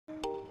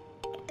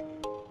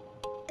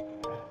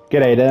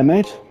G'day there,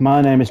 mate.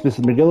 My name is Mr.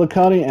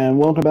 Magilla-cutti, and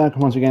welcome back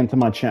once again to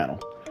my channel.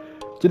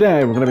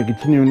 Today, we're going to be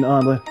continuing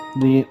on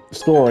the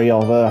story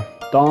of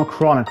Dark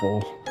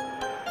Chronicles.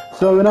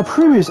 So, in our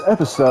previous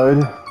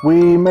episode,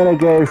 we made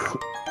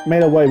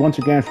our way once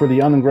again through the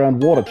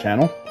underground water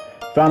channel,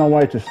 found our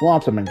way to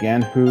Flotsam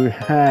again, who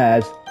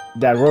has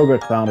that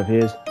robot clown of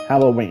his,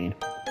 Halloween.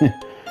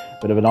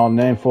 Bit of an odd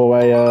name for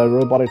a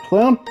robotic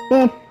clown,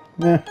 but,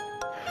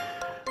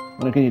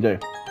 what can you do?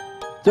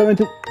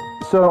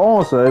 So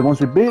also, once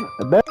we beat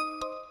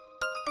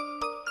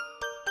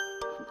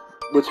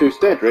with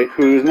Cedric,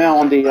 who's now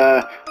on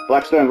the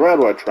Blackstone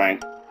Railroad train,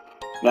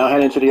 now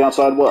heading to the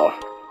outside world.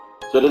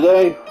 So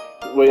today,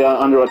 we are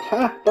under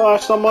attack by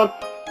someone,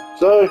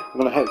 so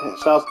we're going to head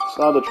south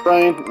of the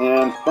train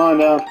and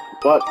find out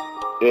what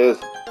is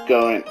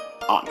going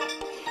on.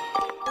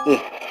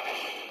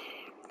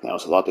 That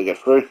was a lot to get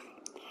through.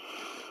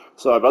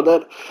 Sorry about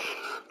that.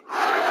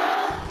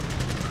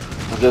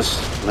 I'm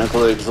just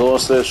mentally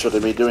exhausted,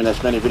 shouldn't be doing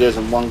as many videos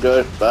in one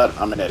go, but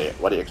I'm an idiot.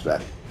 What do you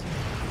expect?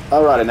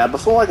 Alrighty, now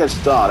before I get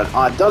started,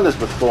 I've done this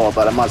before,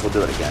 but I might as well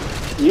do it again.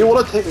 You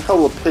want to take a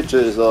couple of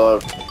pictures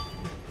of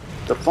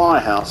the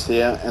firehouse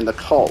here and the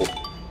coal.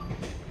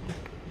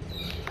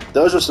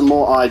 Those are some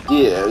more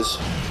ideas.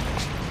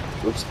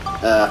 Oops,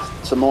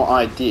 some more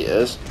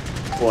ideas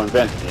for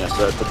inventing here,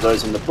 so put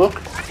those in the book.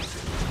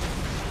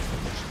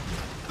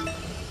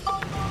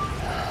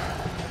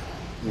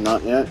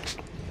 Not yet.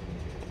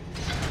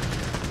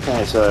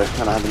 Okay, so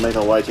gonna have to make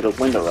our way to the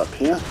window up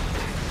here.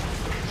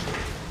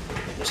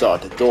 Sorry,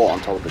 the door on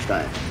top of the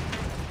train.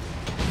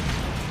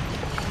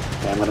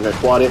 Okay, I'm gonna go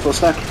quiet here for a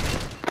sec.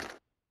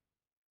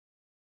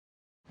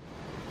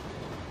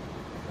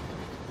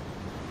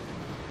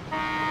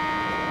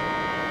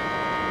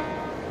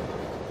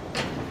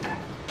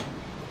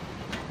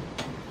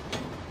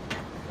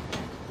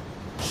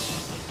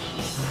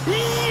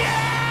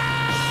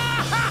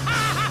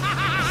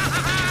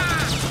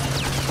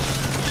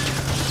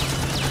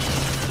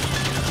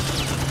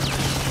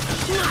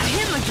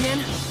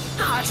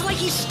 It's like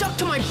he's stuck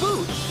to my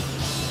boot.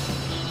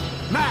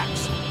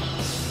 Max!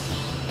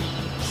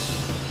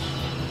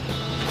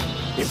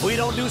 If we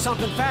don't do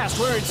something fast,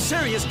 we're in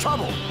serious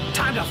trouble.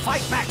 Time to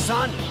fight back,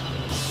 son.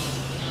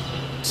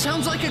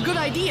 Sounds like a good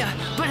idea,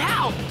 but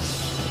how?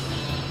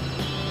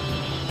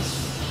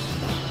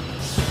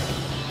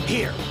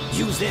 Here,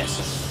 use this.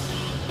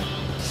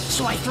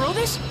 So I throw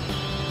this?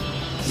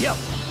 Yep.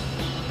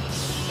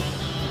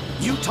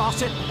 You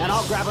toss it, and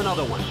I'll grab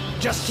another one.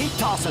 Just keep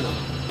tossing them.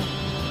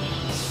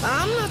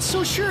 I'm not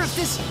so sure if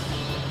this...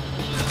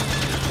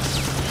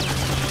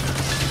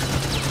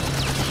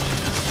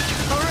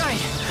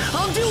 Alright,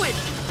 I'll do it!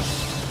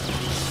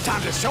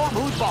 Time to show him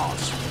who's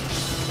boss.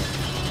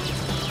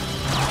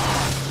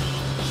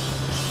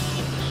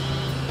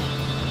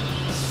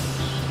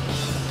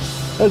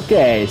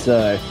 Okay,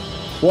 so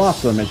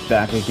Flotsam is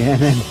back again,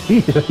 and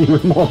he's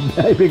even more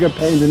bigger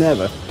pain than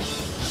ever.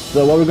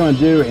 So what we're going to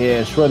do here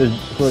is throw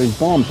these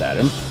bombs at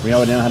him. We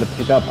already know how to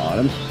pick up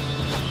items.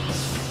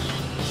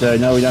 So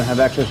no, we don't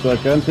have access to our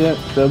guns yet.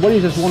 So what you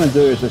just want to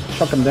do is just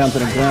chuck them down to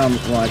the ground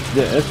like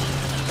this.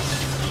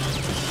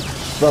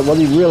 But what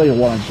you really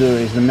want to do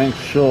is to make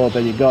sure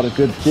that you got a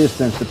good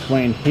distance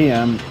between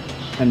him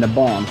and the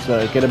bomb.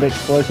 So get a bit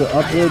closer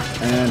upwards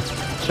and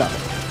chuck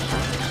it.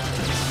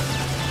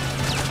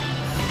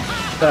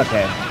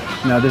 Okay,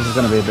 now this is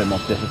going to be a bit more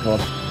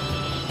difficult.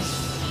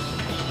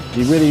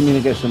 You really need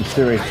to get some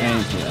serious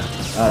aim here.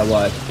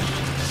 Otherwise...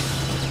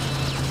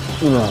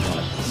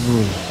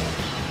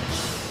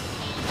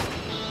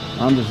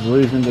 I'm just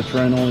losing the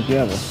train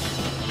altogether.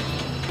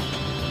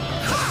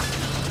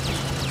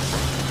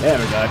 There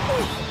we go.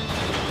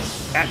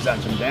 That's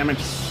done some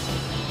damage.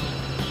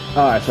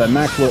 Alright, so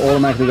Max will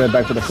automatically go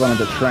back to the front of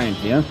the train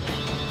here.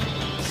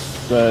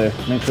 So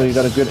make sure you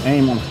got a good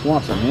aim on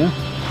Flotsam here.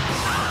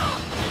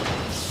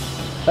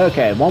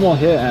 Okay, one more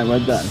hit and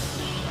we're done.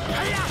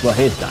 Well,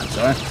 he's done,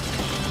 sorry.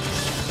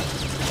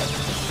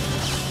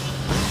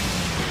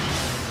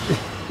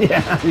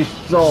 Yeah, you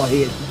saw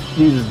he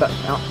uses the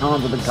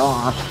arms of the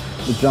car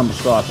to jump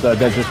across, so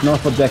they're just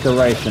not for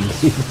decoration,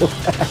 people.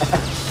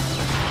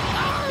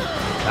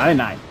 Night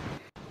night.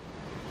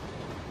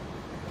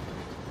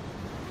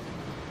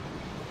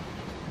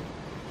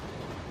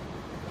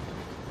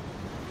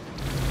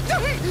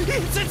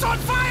 It's on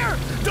fire!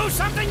 Do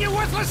something, you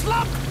worthless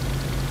lump!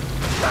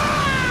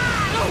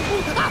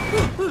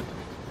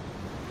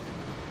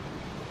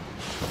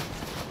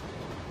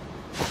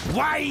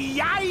 Why,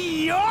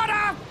 I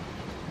oughta...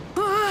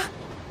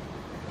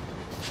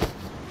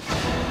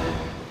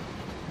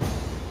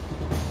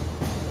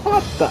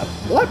 What the?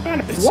 What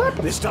kind of what?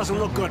 This doesn't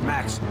look good,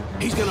 Max.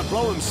 He's gonna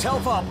blow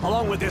himself up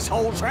along with this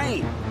whole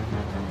train.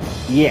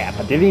 Yeah,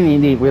 but did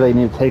he really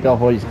need to take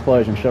off all his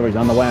clothes and show his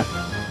underwear?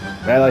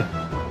 Really?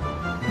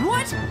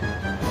 What?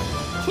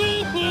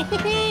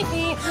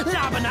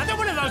 Lob another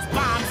one of those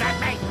bombs at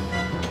me!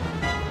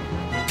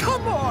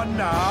 Come on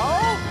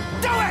now!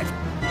 Do it!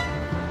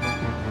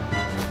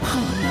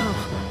 Oh no.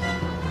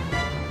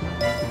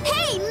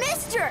 Hey,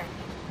 mister!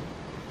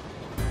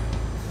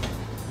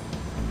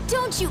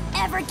 Don't you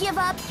ever give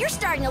up. You're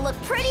starting to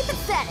look pretty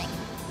pathetic.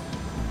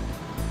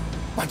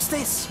 What's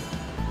this?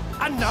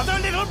 Another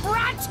little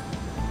brat?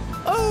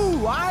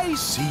 Oh, I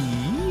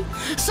see.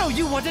 So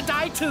you want to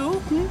die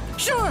too?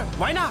 Sure,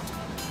 why not?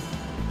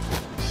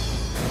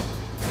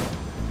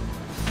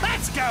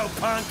 Let's go,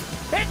 punk!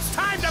 It's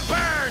time to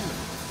burn!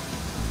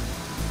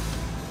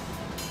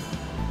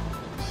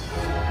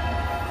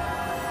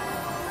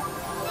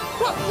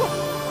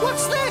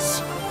 What's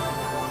this?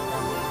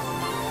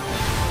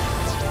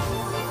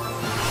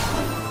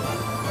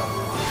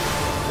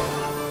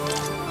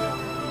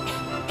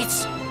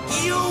 It's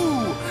you!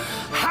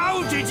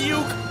 How did you...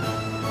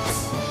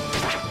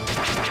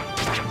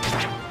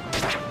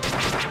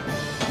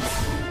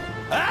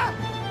 Huh?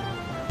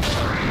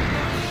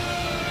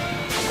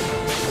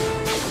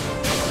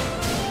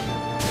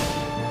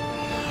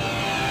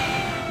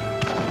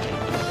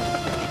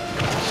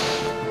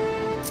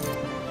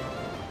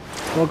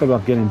 Talk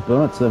about getting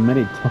burnt so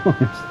many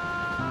times.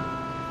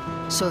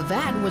 So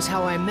that was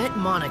how I met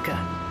Monica.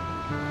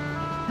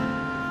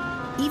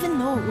 Even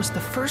though it was the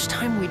first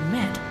time we'd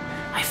met,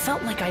 I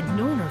felt like I'd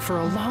known her for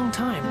a long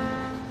time.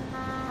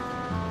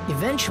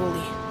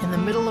 Eventually, in the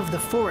middle of the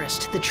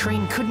forest, the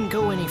train couldn't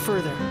go any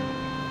further.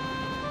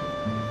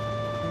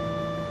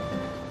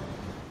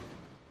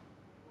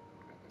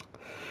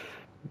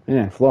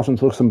 Yeah, Flossom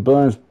took some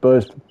burns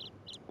both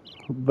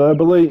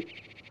verbally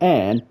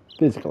and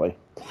physically.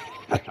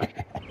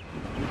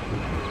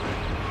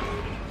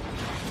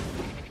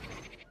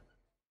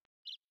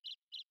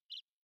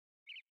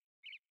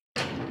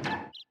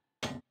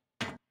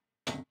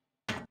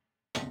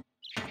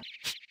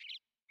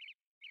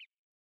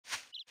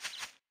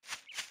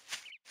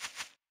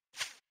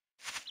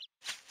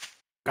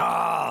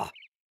 Ah,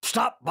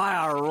 stop by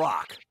our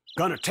rock.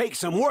 Gonna take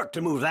some work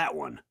to move that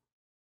one.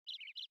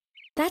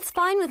 That's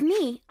fine with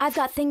me. I've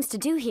got things to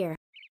do here.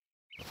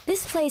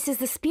 This place is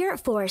the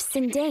spirit forest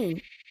in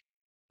Dane.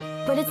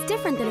 But it's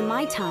different than in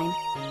my time.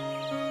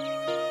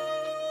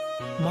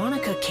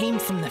 Monica came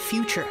from the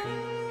future.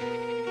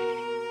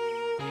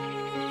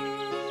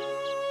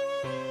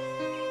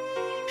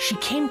 She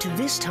came to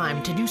this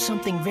time to do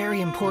something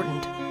very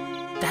important.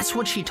 That's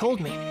what she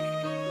told me.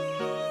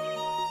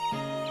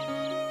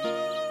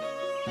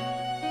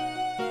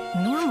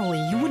 Normally,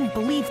 you wouldn't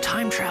believe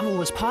time travel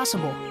was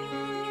possible.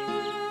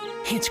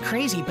 It's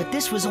crazy, but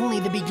this was only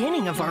the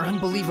beginning of our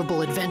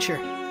unbelievable adventure.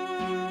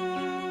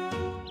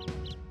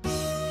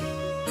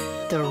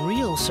 The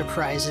real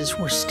surprises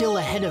were still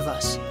ahead of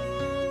us.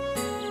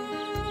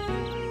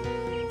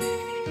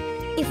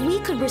 If we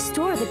could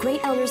restore the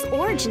Great Elder's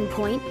origin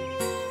point,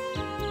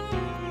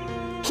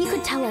 he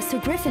could tell us who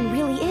Griffin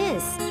really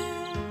is.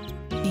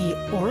 The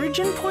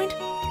origin point?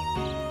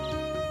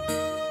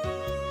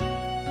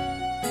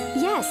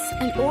 Yes,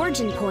 an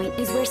origin point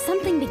is where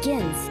something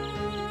begins.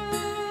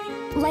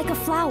 Like a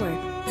flower,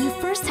 you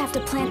first have to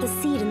plant the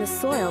seed in the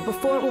soil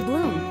before it will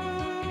bloom.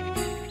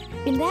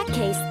 In that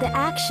case, the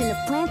action of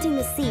planting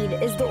the seed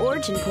is the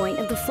origin point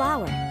of the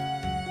flower.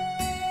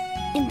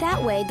 In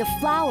that way, the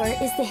flower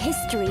is the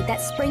history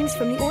that springs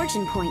from the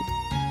origin point.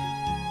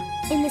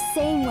 In the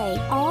same way,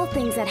 all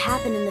things that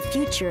happen in the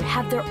future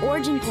have their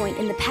origin point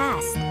in the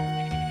past.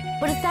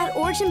 But if that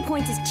origin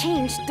point is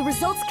changed, the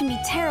results can be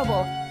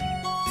terrible.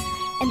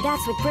 And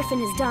that's what Griffin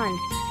has done.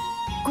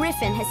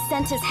 Griffin has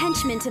sent his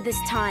henchmen to this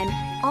time,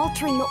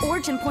 altering the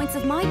origin points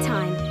of my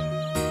time.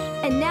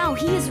 And now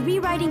he is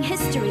rewriting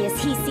history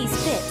as he sees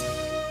fit.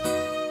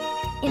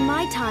 In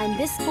my time,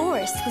 this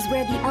forest was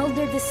where the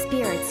Elder of the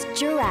Spirits,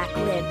 Jurak,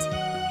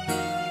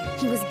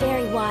 lived. He was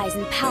very wise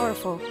and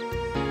powerful.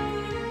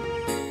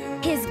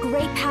 His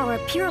great power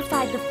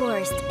purified the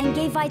forest and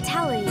gave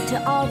vitality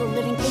to all the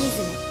living things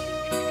in it.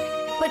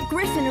 But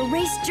Griffin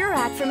erased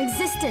Jurak from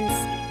existence.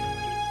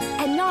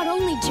 And not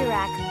only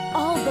Jurak,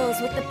 all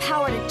those with the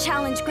power to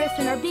challenge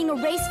Griffin are being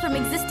erased from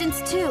existence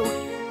too.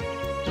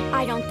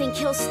 I don't think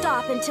he'll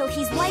stop until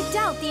he's wiped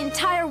out the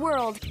entire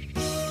world.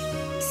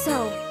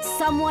 So,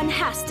 someone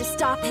has to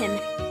stop him.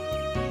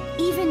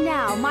 Even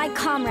now, my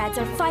comrades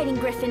are fighting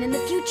Griffin in the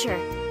future.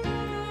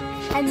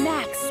 And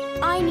Max,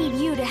 I need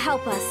you to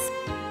help us.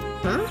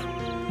 Huh?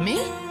 Me?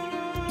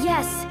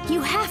 Yes,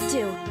 you have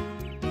to.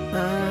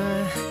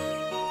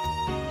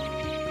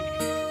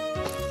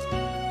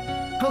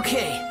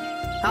 Okay,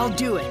 I'll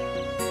do it.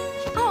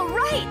 All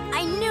right,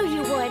 I knew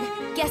you would.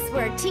 Guess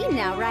we're a team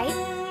now, right?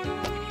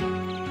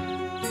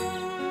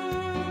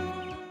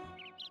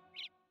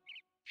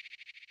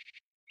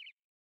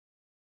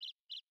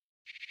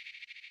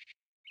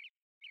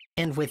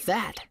 And with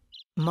that,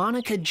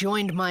 Monica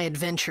joined my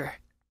adventure.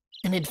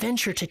 An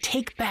adventure to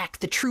take back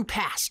the true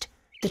past,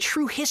 the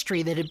true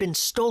history that had been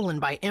stolen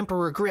by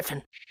Emperor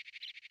Griffin.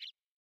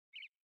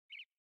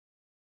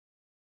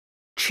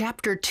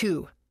 Chapter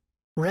 2: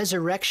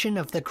 Resurrection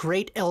of the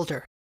Great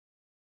Elder.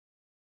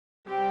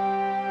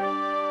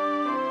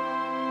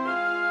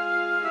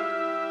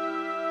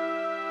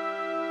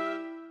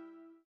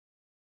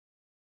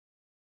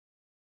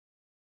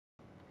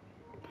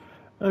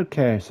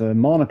 Okay, so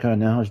Monica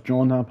now has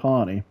joined our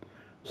party.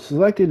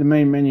 Selected the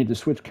main menu to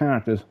switch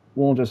characters,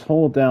 we'll just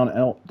hold down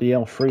the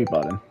L3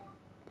 button.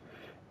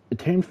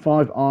 Obtain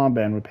 5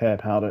 armband repair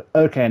powder.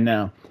 Okay,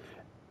 now,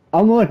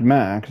 unlike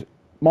Max,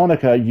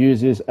 Monica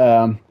uses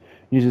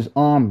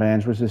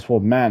armbands, which is for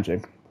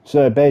magic.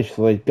 So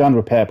basically, gun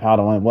repair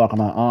powder won't work on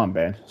that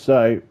armband.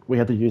 So we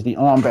have to use the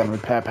armband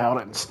repair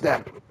powder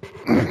instead.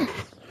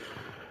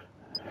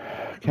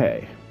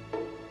 Okay.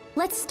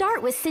 Let's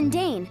start with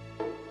Sindane.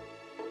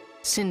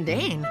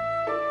 Sindane?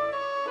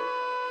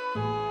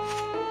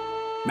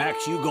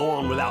 Max, you go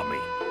on without me.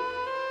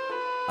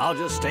 I'll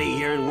just stay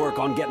here and work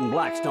on getting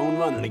Blackstone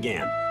running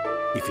again.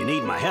 If you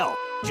need my help,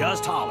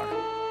 just holler.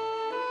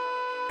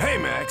 Hey,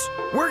 Max,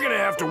 we're gonna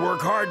have to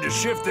work hard to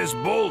shift this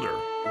boulder.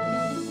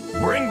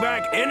 Bring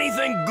back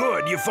anything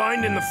good you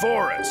find in the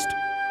forest.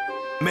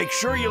 Make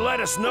sure you let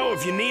us know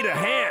if you need a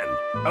hand.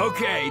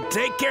 Okay,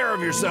 take care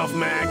of yourself,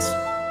 Max.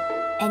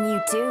 And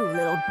you too,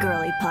 little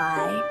girly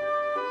pie.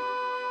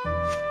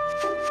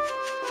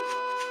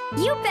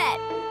 You bet!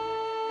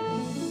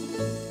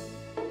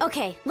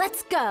 Okay,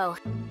 let's go.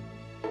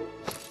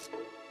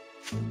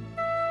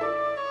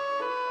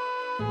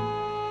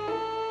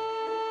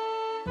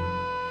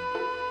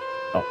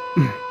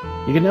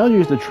 Oh. You can now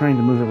use the train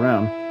to move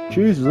around.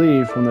 Choose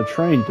leave from the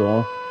train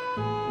door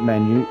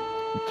menu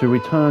to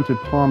return to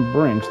Palm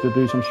Brinks to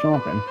do some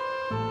shopping.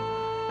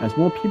 As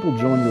more people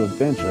join your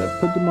adventure,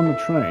 put them on the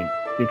train.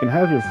 You can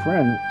have your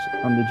friends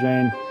under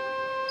Jane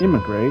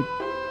immigrate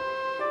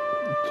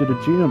to the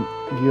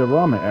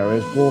diorama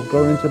areas or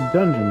go into the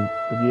dungeon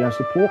with your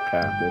support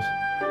characters.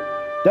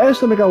 That is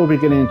something I will be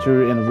getting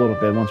into in a little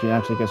bit once we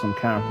actually get some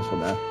characters for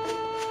that.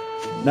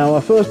 Now,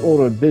 our first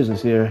order of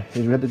business here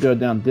is we have to go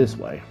down this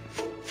way.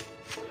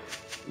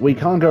 We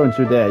can't go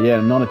into there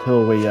yet, not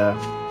until we have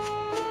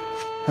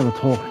a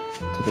talk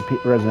to the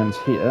residents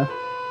here.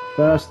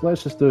 First,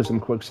 let's just do some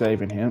quick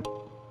saving here.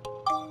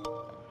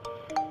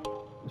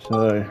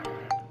 So,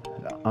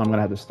 I'm going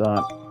to have to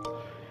start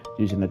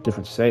using a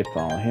different save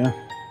file here.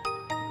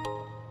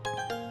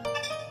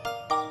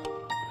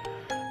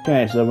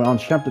 Okay, so we're on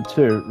Chapter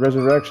 2,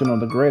 Resurrection of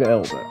the Great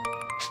Elder.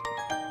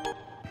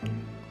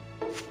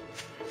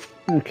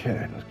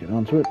 Okay, let's get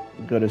on to it.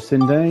 Go to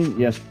Sindane.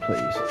 Yes,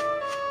 please.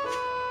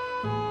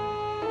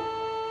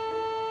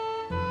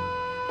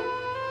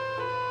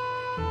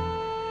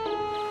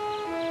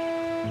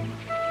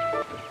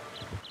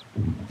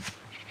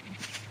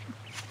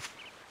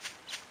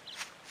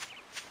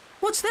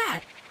 What's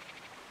that?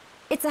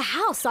 It's a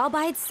house all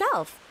by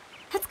itself.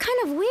 That's kind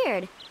of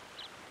weird.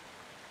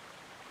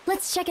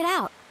 Let's check it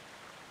out.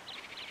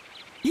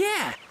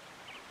 Yeah.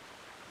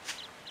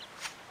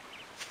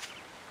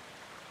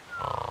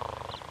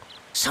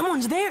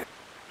 Someone's there.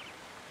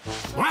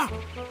 Well,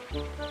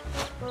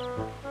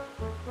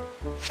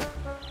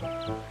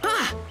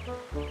 Ah!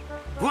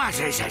 what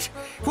is it?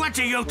 What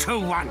do you two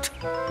want?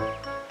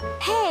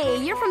 Hey,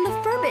 you're from the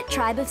Furbit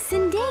tribe of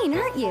Sindane,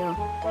 aren't you?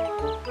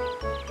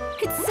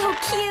 It's so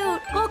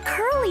cute, all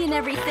curly and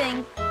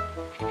everything.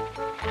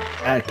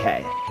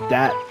 Okay,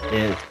 that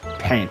is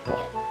painful.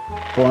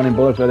 Finding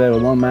boys right there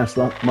with long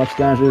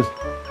mustaches.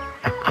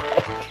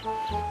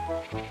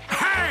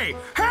 Hey!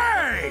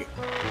 Hey!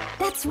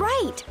 That's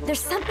right. There's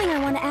something I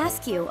want to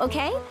ask you,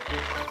 okay?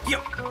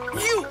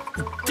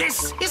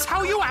 This is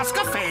how you ask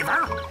a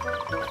favor?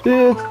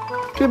 Dude,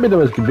 could be the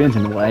most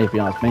convincing way, if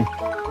you ask me.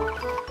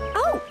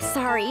 Oh,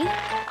 sorry.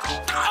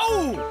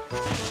 Ow!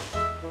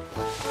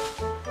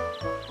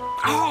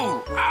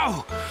 Oh,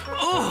 ow,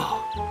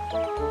 oh!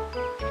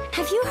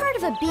 Have you heard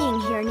of a being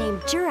here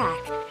named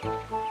Jurak?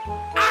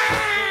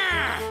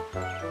 Ah!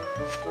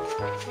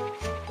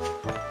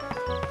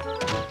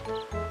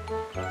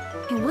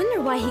 I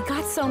wonder why he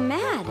got so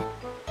mad.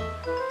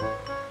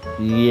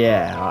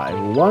 Yeah, I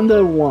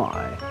wonder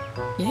why.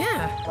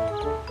 Yeah.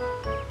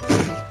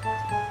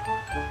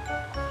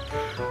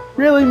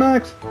 Really,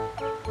 Max?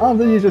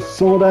 After you just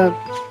saw that?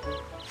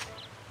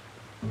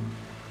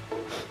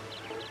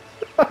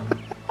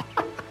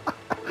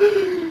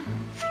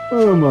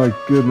 Oh my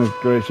goodness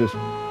gracious.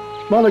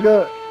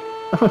 Monica,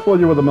 I thought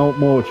you were the more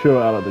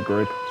mature out of the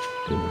group.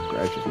 Goodness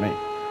gracious me.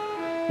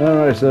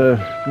 Alright, so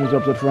who's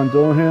up to the front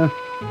door here?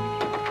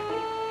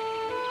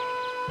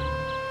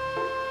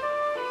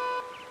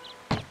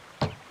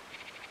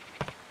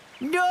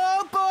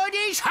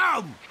 Nobody's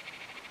home!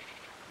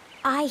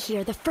 I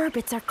hear the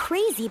Furbits are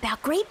crazy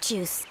about grape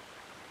juice.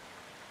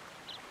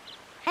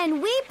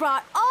 And we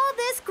brought all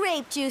this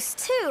grape juice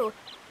too.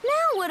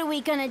 Now what are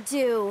we gonna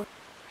do?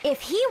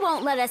 If he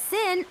won't let us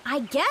in, I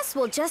guess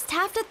we'll just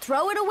have to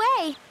throw it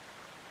away.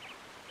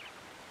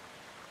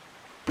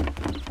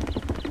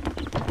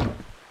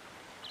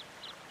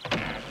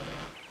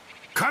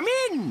 Come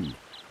in!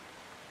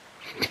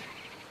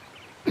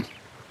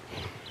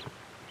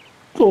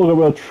 Talk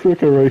about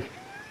trickery.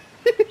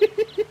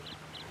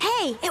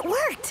 Hey, it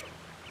worked!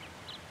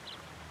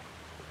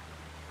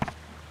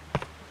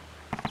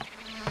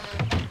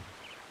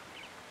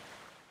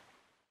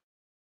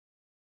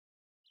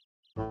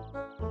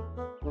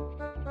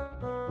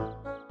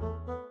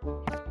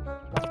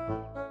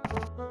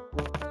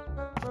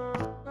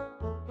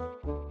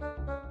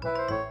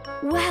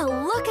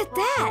 Well, Look at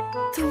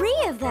that! 3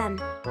 of them!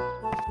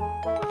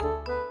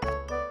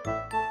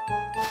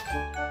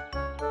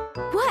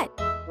 What?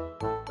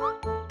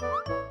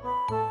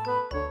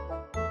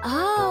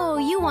 Oh,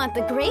 you want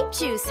the grape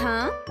juice,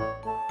 huh?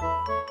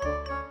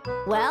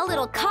 Well,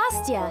 it'll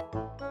cost ya.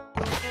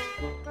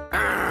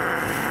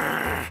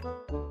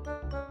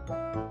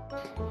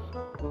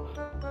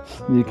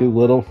 Sneaky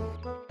little.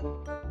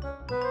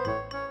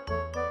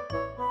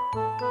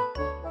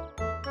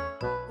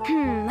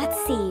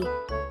 Let's see.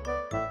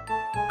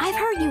 I've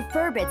heard you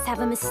Furbits have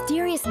a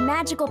mysterious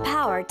magical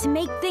power to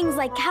make things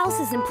like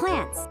houses and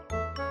plants.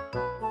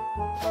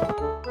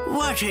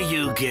 What are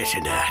you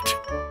getting at?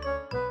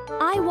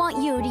 I want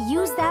you to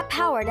use that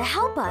power to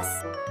help us.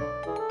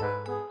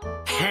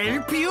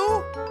 Help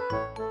you?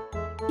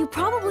 You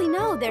probably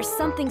know there's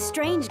something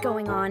strange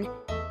going on.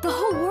 The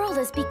whole world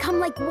has become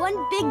like one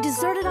big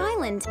deserted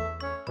island.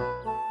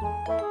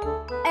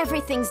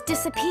 Everything's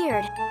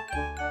disappeared.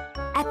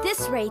 At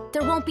this rate,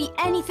 there won't be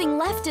anything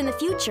left in the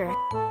future.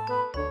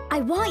 I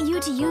want you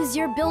to use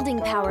your building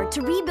power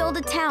to rebuild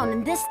a town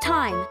in this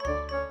time.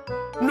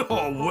 No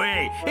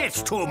way!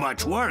 It's too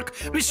much work.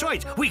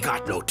 Besides, we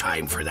got no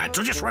time for that,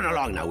 so just run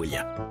along now, will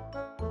ya?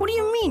 What do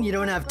you mean you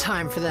don't have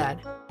time for that?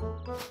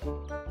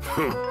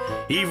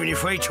 Even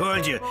if I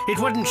told you, it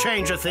wouldn't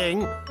change a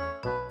thing.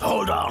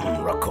 Hold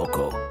on,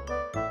 Rococo.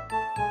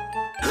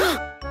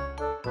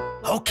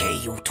 Okay,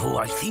 you two,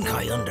 I think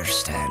I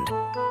understand.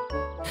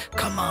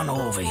 Come on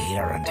over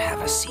here and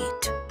have a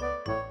seat.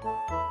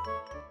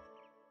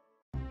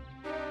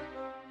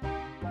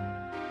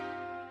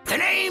 The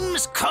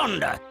name's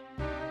Conda.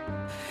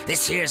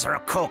 This here's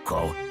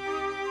Rococo.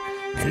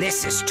 And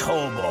this is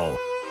Tobo.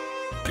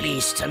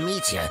 Pleased to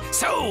meet you.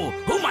 So,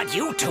 who might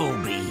you two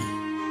be?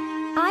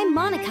 I'm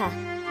Monica.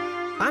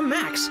 I'm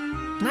Max.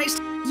 Nice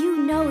to... You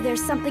know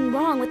there's something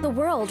wrong with the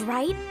world,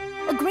 right?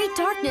 A great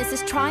darkness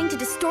is trying to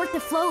distort the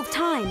flow of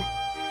time.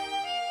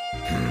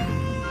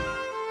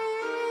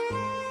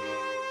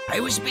 I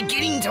was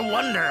beginning to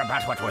wonder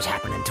about what was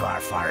happening to our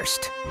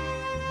forest.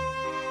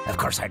 Of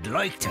course, I'd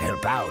like to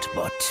help out,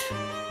 but...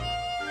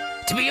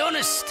 to be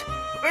honest,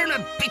 we're in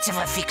a bit of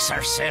a fix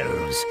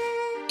ourselves.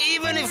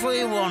 Even if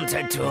we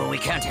wanted to, we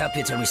can't help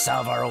you till we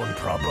solve our own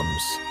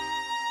problems.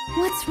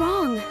 What's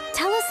wrong?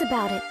 Tell us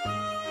about it.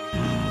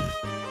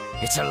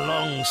 It's a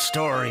long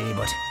story,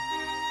 but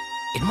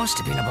it must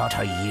have been about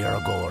a year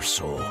ago or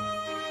so.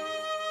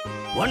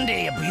 One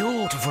day, a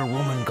beautiful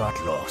woman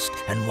got lost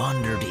and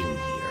wandered in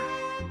here.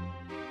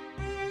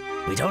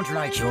 We don't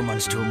like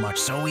humans too much,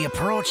 so we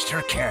approached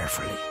her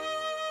carefully.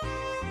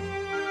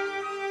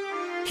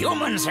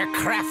 Humans are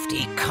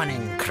crafty,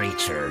 cunning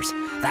creatures.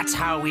 That's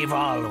how we've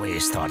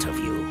always thought of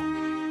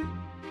you.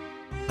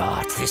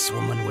 But this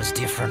woman was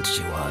different,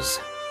 she was.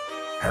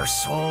 Her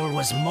soul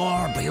was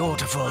more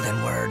beautiful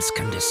than words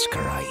can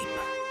describe.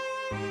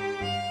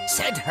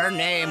 Said her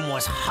name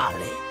was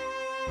Holly.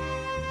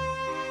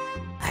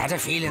 I had a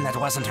feeling that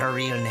wasn't her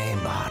real name,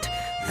 but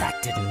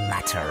that didn't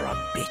matter a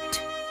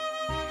bit.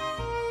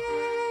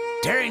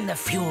 During the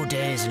few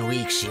days and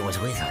weeks she was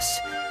with us,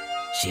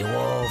 she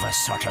wove a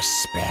sort of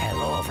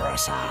spell over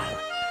us all.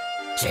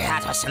 She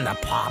had us in the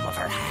palm of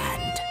her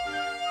hand.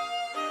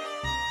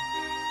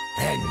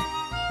 Then,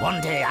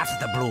 one day out of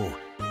the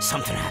blue,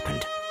 something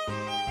happened.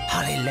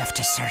 Holly left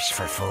to search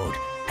for food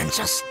and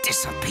just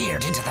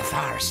disappeared into the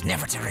forest,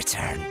 never to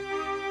return.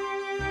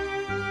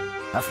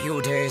 A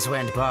few days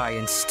went by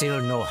and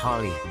still no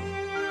Holly.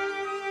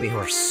 We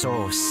were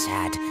so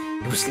sad.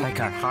 It was like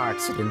our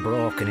hearts had been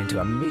broken into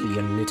a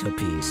million little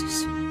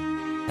pieces.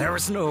 There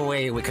was no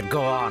way we could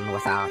go on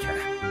without her.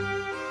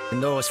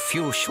 In those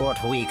few short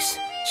weeks,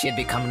 she had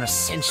become an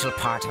essential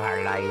part of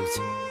our lives.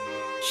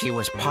 She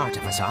was part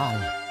of us all.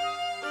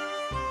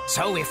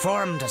 So we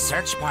formed a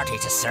search party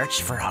to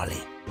search for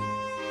Holly.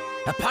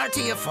 A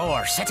party of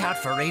 4 set out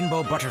for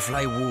Rainbow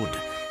Butterfly Wood,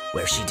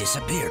 where she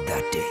disappeared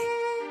that day.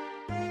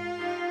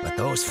 But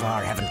those 4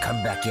 haven't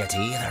come back yet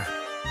either.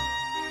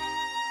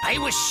 I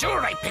was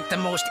sure I picked the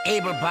most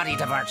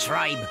able-bodied of our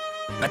tribe,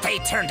 but they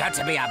turned out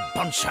to be a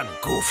bunch of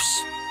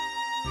goofs.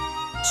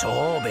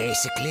 So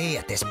basically,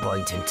 at this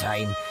point in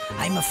time,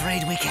 I'm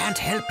afraid we can't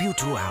help you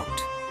two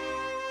out.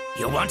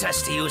 You want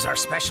us to use our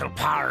special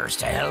powers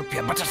to help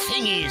you, but the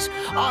thing is,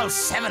 all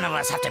 7 of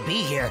us have to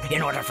be here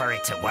in order for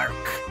it to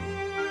work.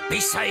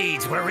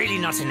 Besides, we're really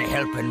not in a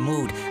helping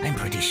mood. I'm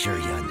pretty sure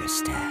you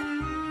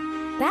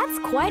understand. That's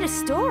quite a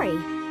story.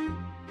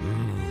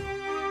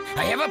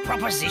 I have a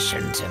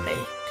proposition to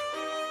make.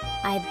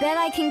 I bet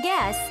I can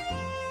guess.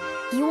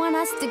 You want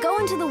us to go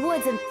into the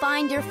woods and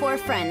find your 4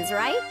 friends,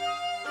 right?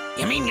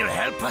 You mean you'll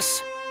help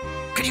us?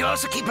 Could you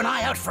also keep an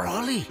eye out for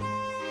Holly?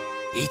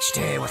 Each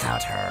day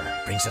without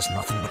her brings us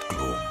nothing but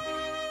gloom.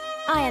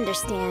 I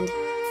understand.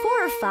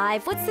 4 or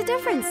 5, what's the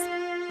difference?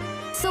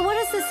 So what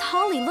does this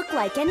Holly look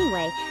like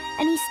anyway?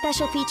 Any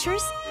special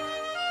features?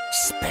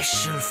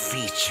 Special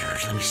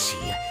features? Let me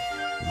see.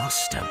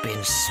 Must have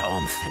been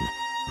something.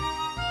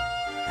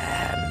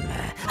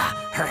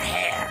 Her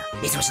hair.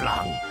 It was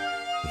long,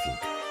 I think.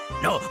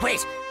 No,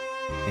 wait.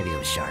 Maybe it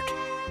was short.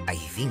 I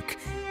think.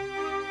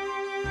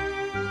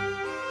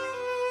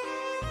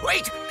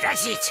 Wait,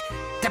 that's it!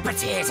 The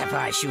potato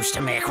pies used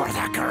to make were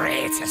the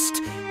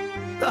greatest.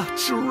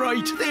 That's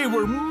right, they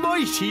were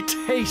mighty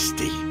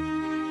tasty.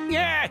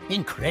 Yeah,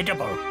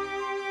 incredible.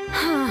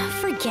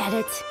 Forget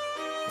it.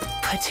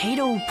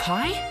 Potato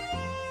pie?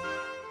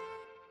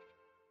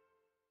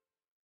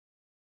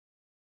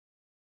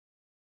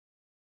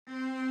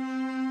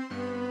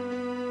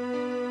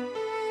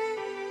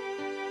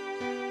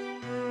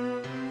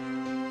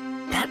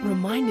 That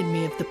reminded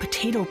me of the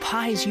potato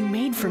pies you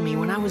made for me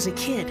when I was a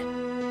kid.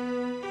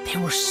 They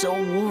were so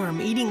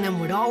warm, eating them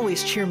would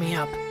always cheer me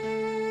up.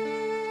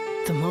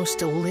 The most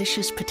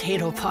delicious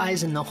potato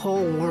pies in the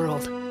whole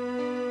world.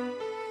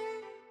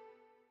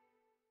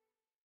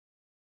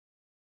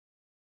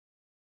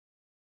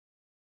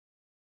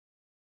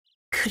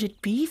 Could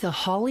it be the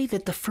holly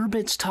that the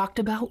Furbits talked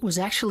about was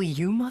actually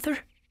you, Mother?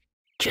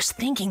 Just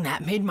thinking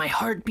that made my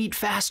heart beat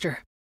faster.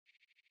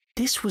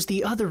 This was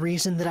the other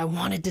reason that I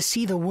wanted to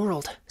see the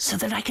world, so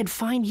that I could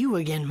find you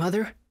again,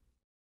 Mother.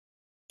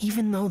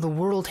 Even though the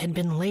world had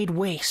been laid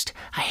waste,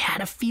 I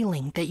had a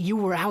feeling that you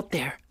were out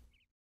there,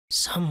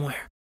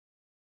 somewhere.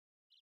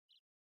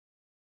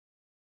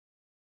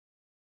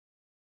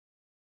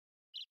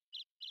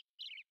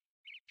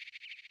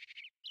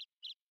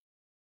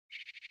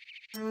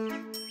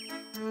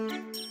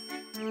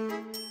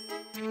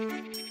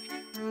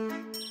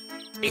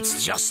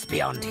 It's just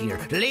beyond here.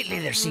 Lately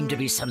there seem to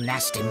be some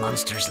nasty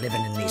monsters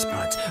living in these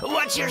parts.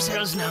 Watch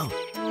yourselves now.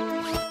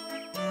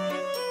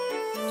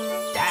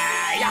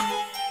 Yeah.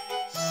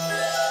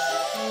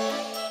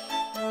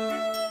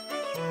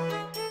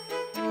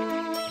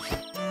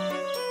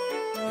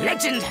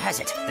 Legend has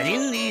it that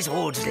in these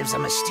woods lives a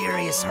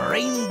mysterious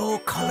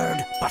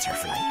rainbow-colored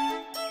butterfly.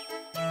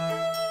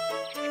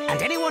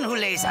 And anyone who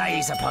lays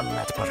eyes upon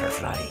that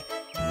butterfly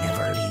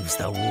never leaves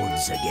the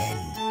woods again.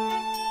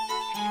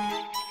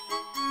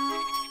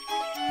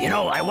 You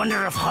know, I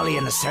wonder if Holly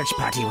and the search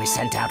party we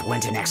sent out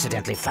went and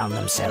accidentally found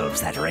themselves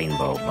that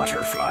rainbow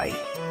butterfly.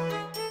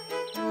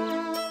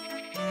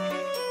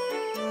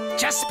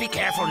 Just be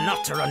careful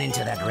not to run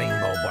into that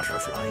rainbow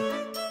butterfly.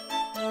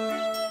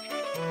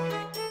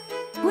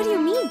 What do you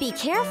mean, be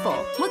careful?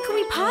 What could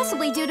we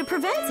possibly do to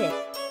prevent it?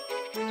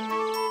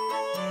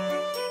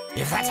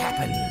 If that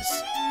happens...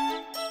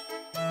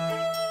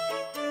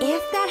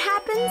 If that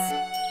happens?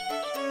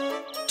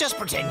 Just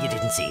pretend you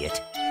didn't see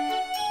it.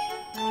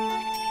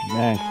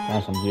 Man,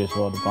 that's some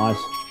useful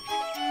advice.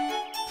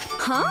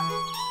 Huh?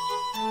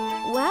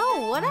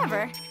 Well,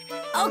 whatever.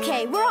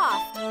 Okay, we're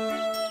off.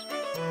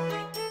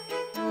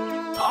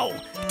 Oh,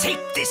 take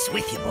this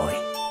with you, boy.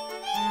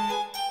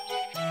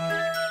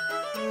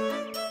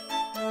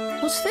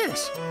 What's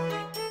this?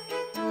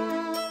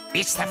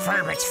 It's the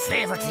Furbit's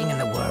favorite thing in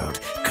the world,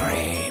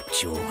 grape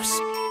juice.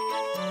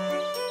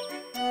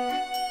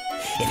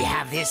 If you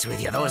have this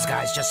with you, those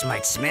guys just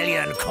might smell you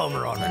and come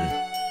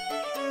running.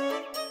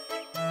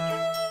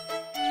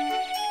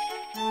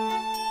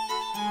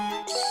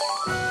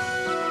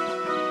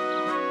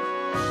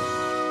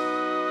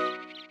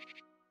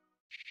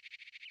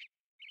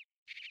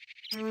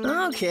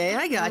 Okay,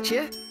 I got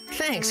you.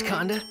 Thanks,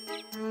 Conda.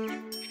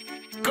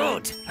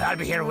 Good. I'll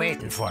be here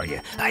waiting for you.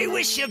 I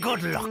wish you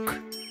good luck.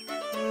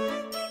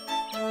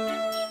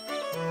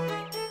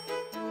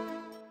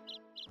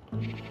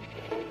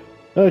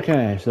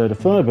 Okay, so the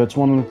Furbits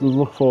wanted to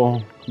look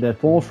for their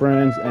 4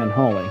 friends and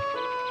Holly.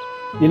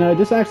 You know,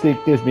 this actually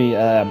gives me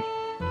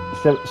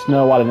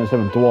Snow White and the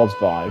 7 Dwarfs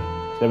vibe.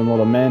 7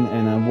 little men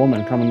and a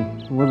woman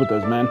coming to live with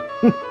those men.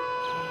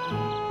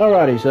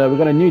 Alrighty, so we've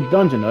got a new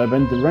dungeon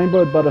open, the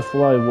Rainbow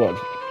Butterfly Woods.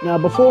 Now,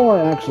 before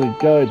I actually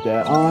go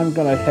there, I'm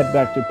gonna head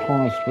back to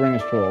Palm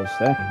Springs for a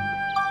sec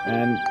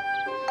and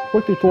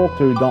quickly talk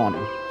to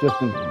Donnie, just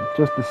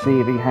to see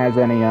if he has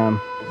any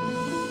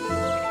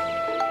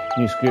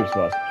new scoops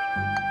for us.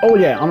 Oh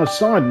yeah, on a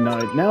side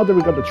note, now that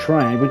we got the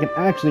train, we can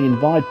actually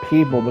invite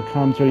people to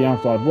come to the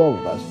outside world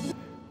with us.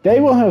 They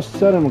will have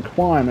certain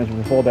requirements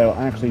before they will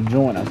actually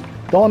join us.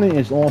 Donnie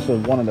is also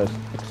one of those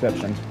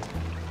exceptions.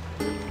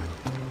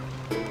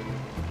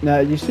 Now,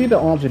 you see the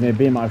option here,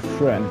 be my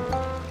friend.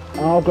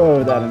 I'll go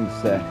over that in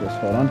a sec, just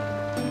hold on.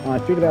 I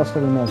figured out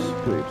 7 more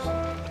scoops.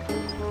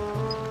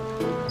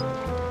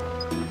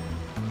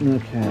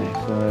 Okay,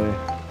 so...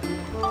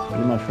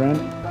 be my friend.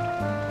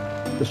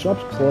 The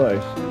shop's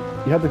closed.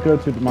 You have to go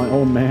to my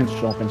old man's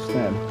shop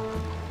instead.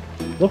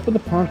 Look for the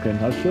pumpkin.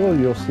 I'm sure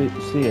you'll see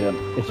it.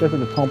 It's just at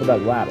the top of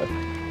that ladder.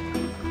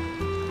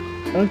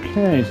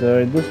 Okay, so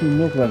it doesn't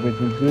look like we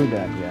can do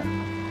that yet.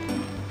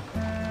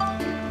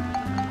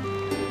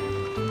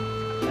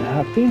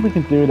 I think we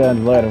can do that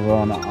later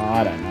on.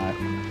 I don't know.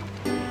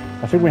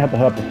 I think we have to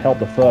help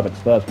the Furbits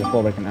first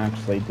before we can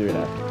actually do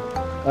that.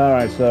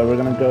 Alright, so we're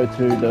gonna go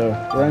to the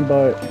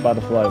Rainbow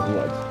Butterfly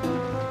Woods.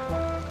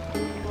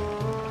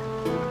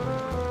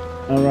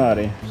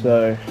 Alrighty,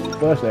 so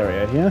first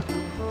area here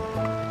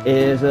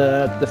is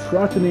the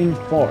Frightening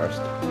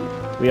Forest.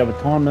 We have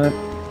a time limit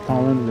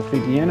to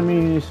defeat the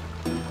enemies,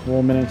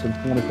 4 minutes and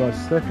 45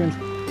 seconds,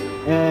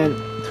 and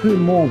 2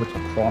 more which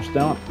are crossed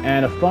out,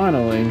 and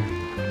finally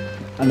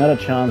another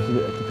chance to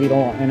defeat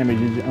all enemies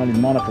using only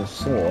Monica's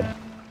sword.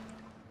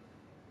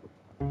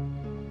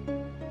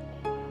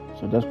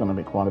 So that's going to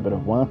be quite a bit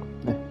of work.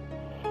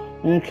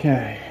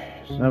 Okay,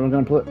 so we're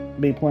going to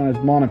be playing as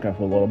Monica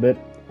for a little bit.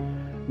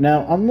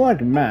 Now,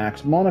 unlike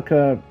Max,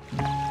 Monica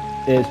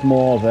is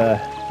more of a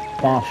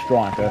fast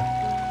striker.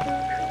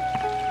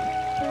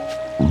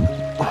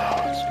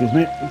 Excuse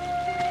me.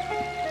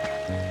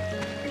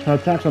 Her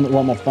attacks are a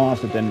lot more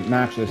faster than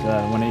Max is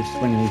when he's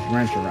swinging his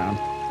wrench around.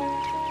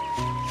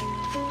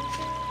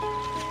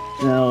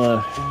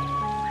 Now,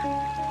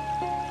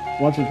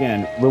 once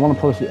again, we want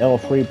to push the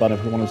L3 button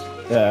if we want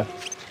to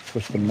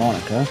push the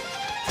Monica.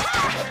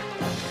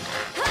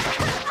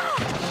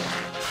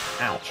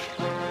 Ouch.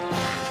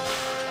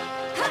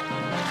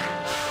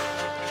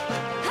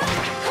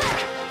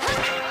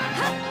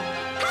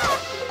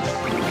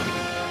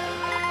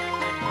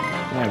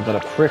 Yeah, we've got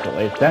a prickle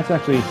leaf. That's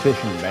actually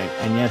fishing bait,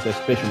 and yes, there's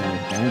fishing in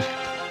this game.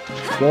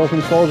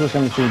 Skeleton soldiers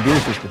haven't seen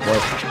these before.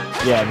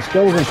 Yeah, the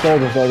skeleton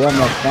soldiers are a lot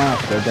more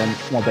faster than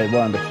what they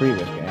were in the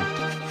previous game.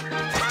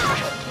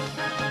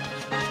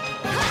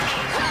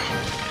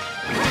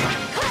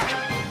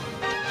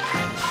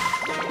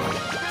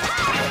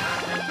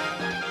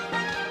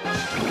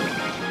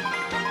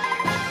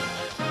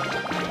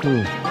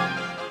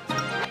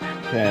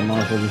 Okay, I might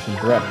as well use some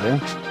bread here.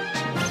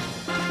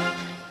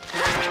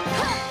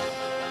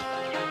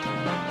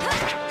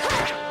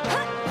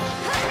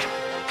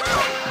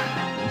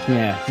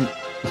 Yeah,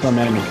 some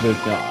enemies, good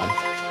god.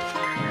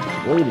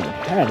 Holy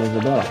heck, there's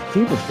about a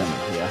heap of them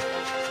here.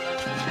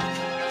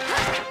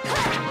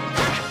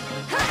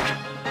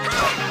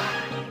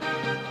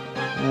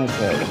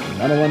 Okay,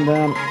 another one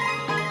down.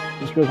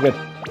 Let's go get...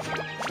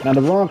 Now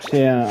the rocks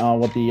here are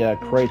what the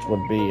crates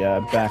would be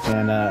back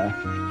in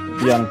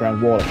the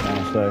underground water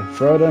channel. So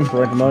throw them,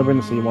 break them open,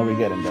 and see what we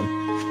get in them.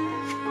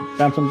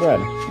 Found some bread.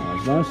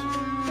 That's nice.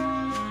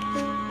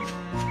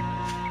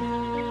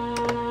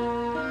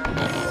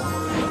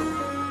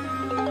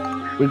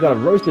 We've got a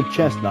roasted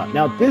chestnut.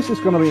 Now this is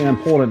going to be an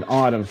important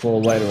item for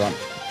later on.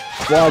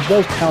 While it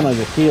does count as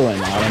a healing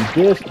item,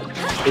 this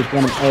is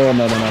going to... Oh,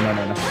 no.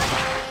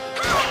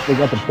 We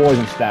got the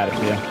poison status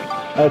here.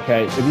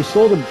 Okay, if you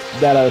saw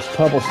that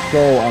purple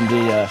skull on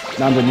the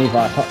underneath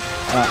our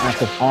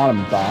active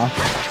item bar,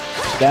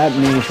 that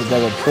means that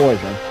they were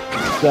poisoned.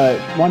 So,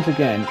 once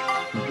again,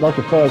 like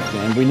the first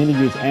game, we need to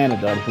use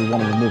antidote if we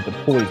want to remove the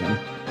poison.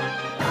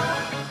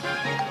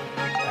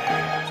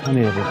 I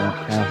need to be more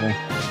careful.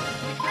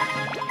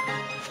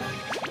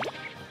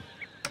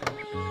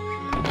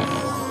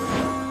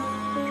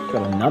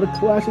 Got another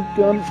classic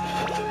gun.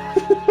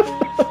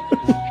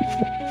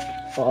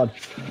 God.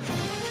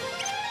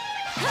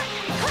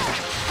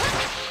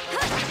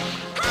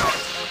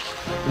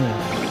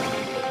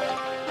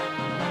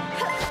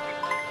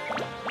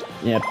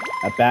 Yep,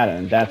 a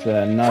baton. That's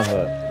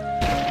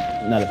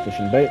another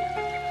fishing bait.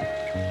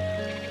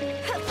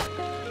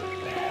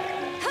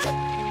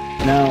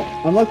 Now,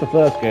 unlike the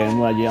first game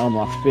where you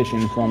unlock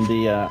fishing from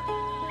the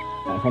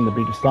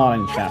big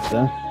starting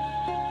chapter,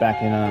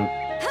 back in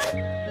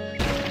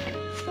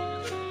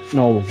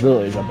Noble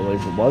Village, I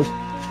believe it was.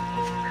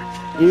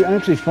 You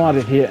actually find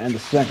it here in the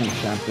second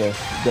chapter,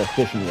 the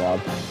fishing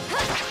rod.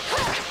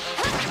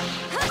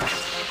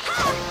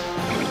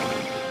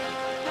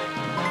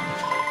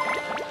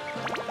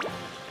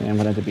 Okay, I'm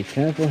gonna have to be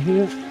careful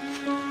here.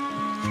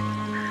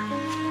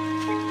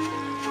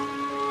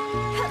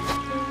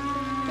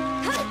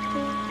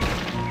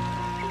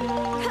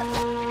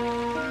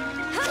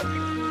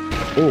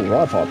 Oh,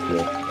 rod pot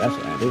fuel. That's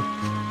handy.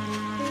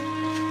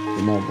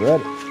 Some more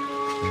bread.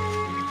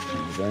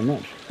 Thank you very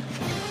much.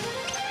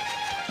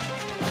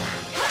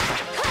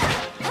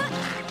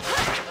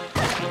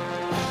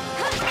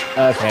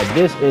 Okay,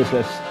 this is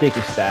a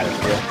sticky status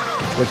here,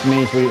 which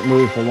means we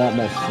move a lot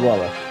more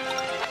slower.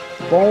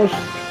 Forest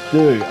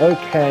Stew.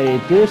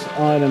 Okay, this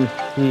item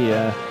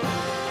here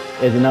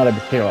is another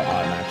material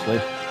item,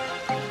 actually.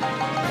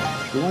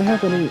 Do I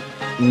have any?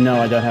 No,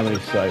 I don't have any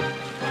soap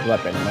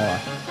left anymore.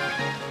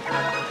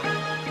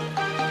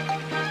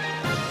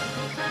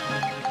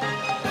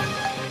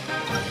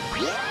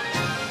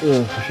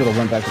 Ugh, I should have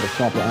went back to the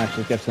shop and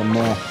actually get some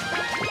more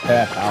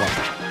repair powder.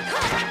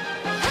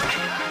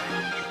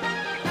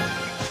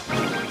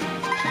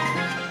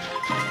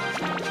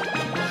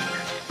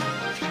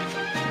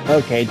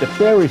 Okay, the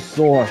fairy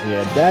sword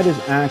here, that is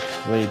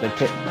actually the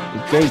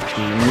gate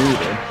key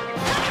needed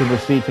to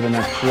proceed to the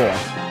next floor.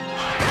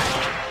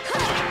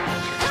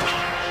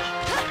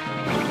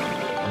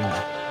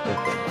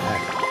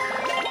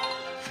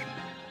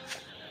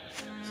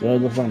 So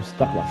it looks like I'm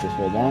stuck like this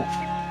for a while.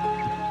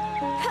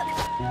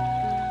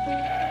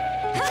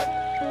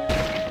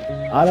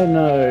 I don't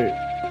know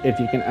if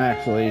you can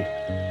actually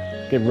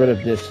get rid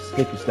of this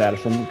sticky status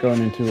from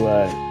going into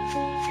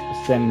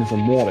standing in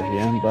some water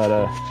here, but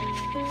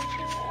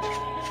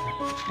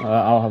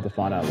I'll have to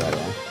find out later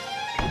on.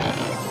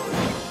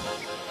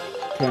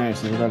 Okay,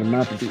 so we've got a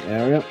map of the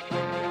area.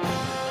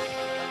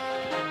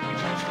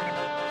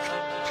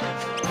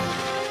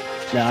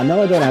 Now I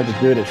know I don't have to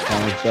do this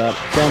challenge, but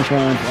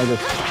sometimes I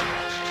just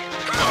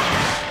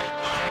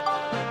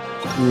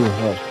Ooh,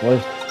 that was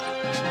close.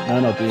 No,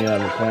 not the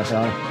repair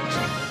powder.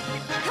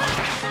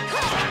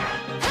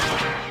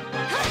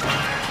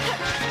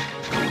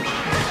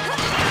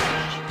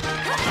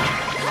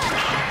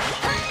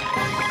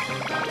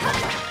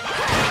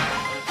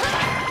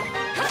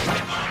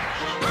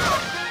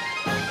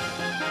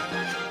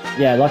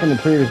 Yeah, like in the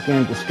previous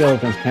game, the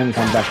skeletons can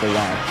come back to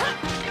life.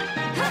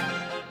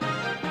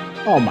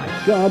 Oh my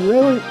god,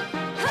 really?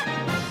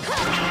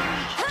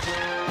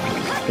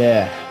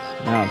 Yeah,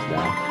 now it's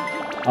down.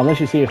 Unless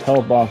you see a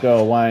health bar go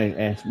away,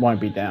 it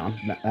won't be down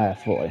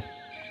fully.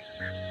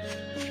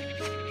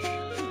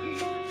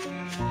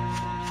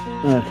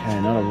 Okay,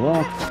 another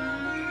rock.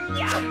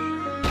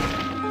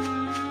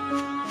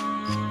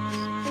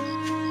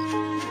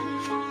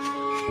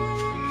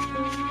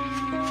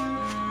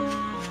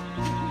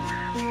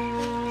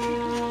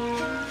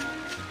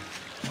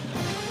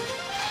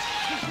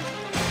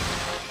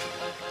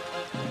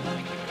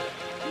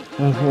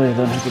 Hopefully I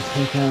don't have to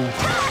take out.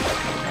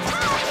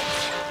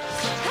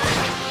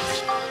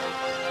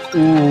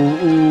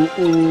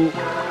 Ooh.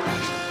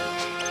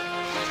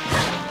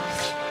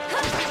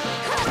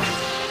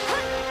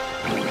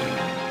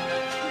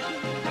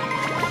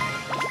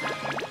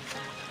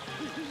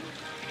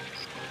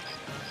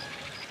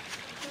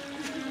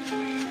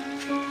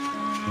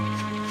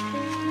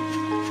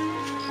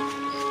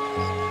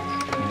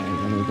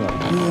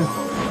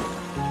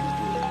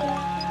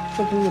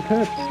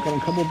 Repair, got a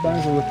couple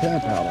bags of repair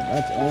powder.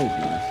 That's always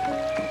nice.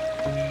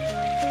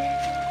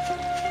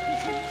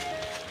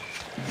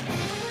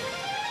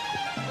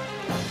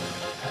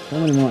 So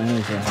many more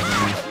enemies I have in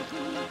here.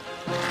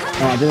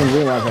 Oh, I didn't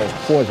realize I was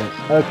poison.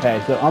 Okay,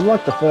 so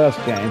unlike the first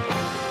game,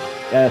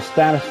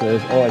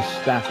 statuses always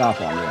stack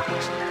up on you.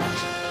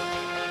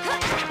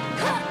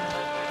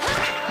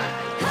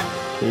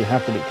 So you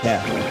have to be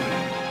careful.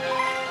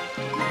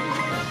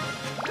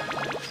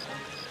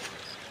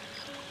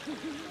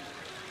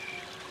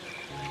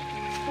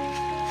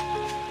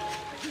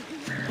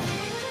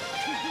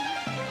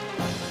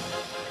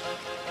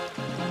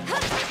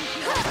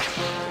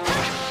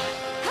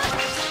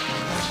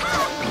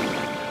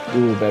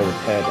 Ooh, better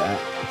repair that.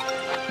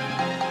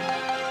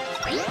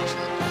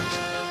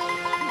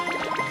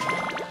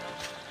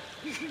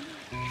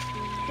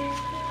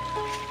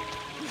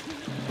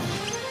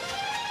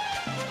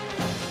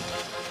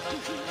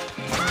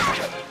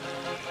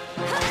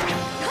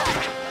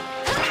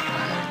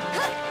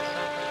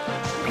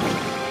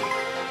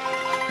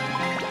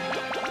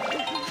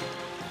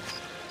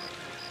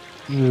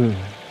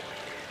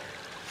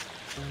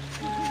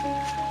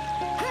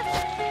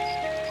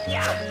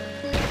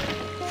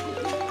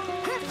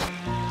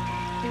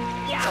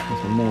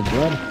 Some more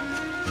blood.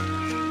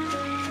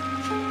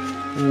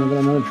 And I've got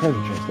another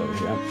treasure chest over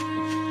here.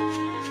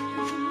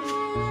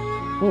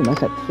 Oh, nice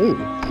that too.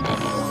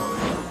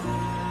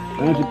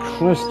 Magic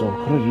crystal.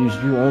 Could have used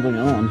you early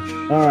on.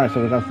 Alright, so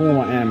we've got 4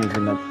 more enemies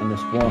in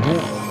this floor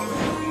here.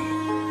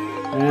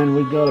 And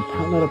we got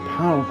another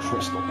power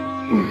crystal.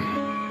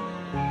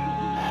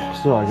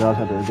 Sorry guys, I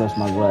had to adjust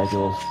my leg. It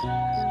was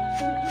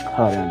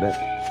hurting a bit.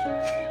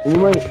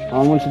 Anyway,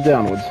 onwards and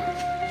downwards.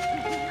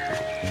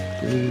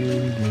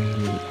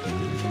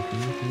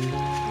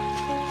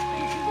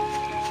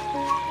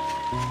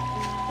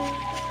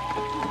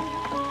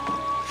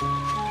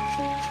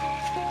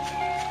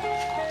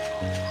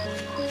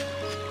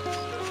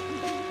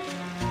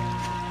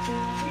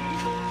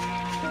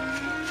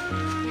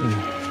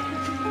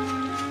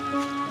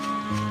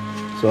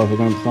 So we're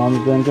going to farm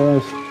it then,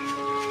 guys.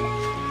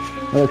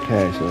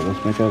 Okay, so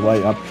let's make our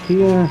way up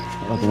here,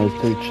 open those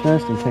 2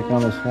 chests, and take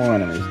on those 4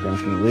 enemies. Then we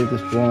can leave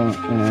this floor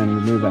and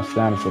remove our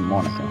status of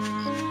Monica.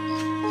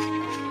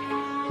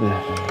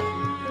 Yeah.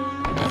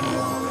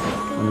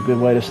 And a good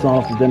way to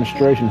start off the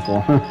demonstration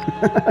for her.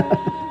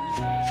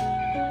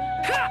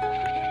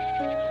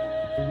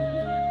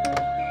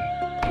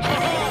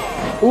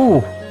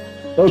 Ooh!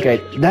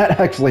 Okay, that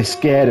actually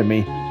scared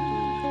me.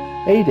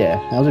 Hey there,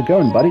 how's it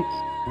going, buddy?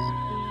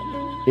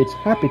 It's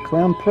Happy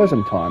Clown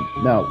present time.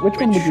 Now, which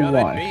one would you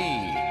like?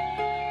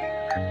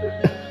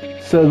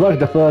 So, like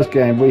the first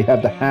game, we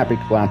have the Happy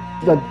Clown.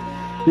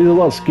 He's a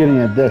lot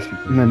skinnier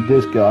than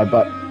this guy,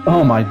 but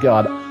oh my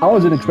god, I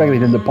wasn't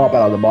expecting him to pop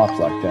out of the box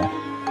like that.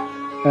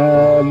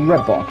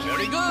 Red box.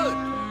 Very good.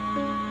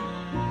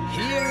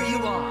 Here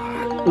you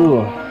are.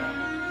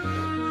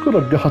 Ugh. Could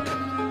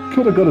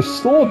have got a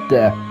sword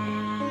there,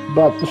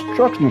 but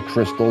destruction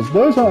crystals,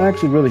 those are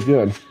actually really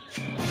good.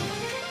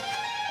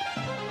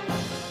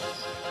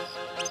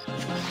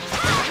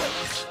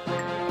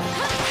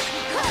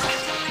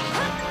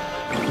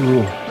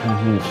 Ooh,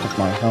 I need to check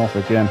my health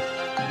again.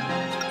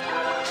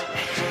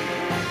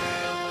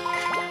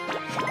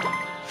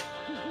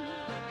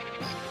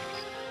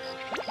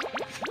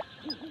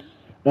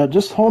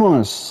 Just hold on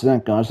a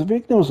sec, guys. I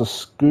think there was a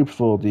scoop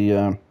for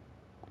the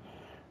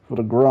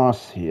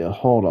grass here.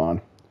 Hold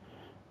on.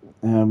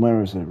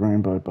 Where is it?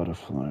 Rainbow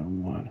butterfly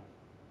 1.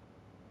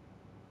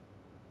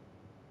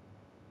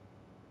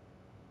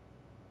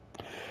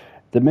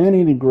 The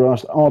man-eating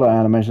grass auto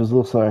animations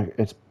looks like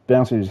it's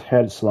bouncing his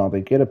head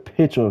slightly. Get a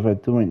picture of her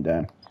doing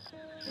that.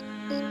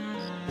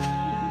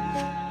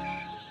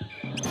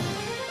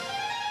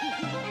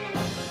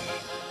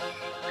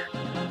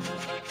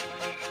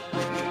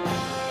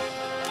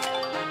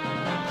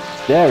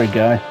 There we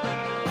go.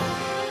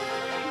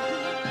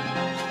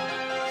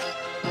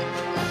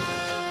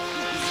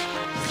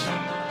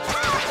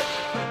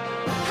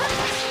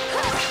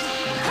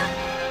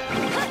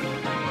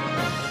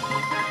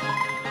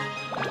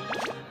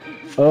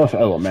 Earth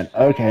element.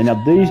 Okay, now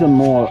these are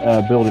more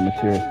building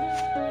materials.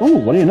 Oh,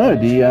 what do you know?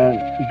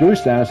 The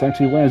goose status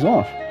actually wears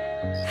off.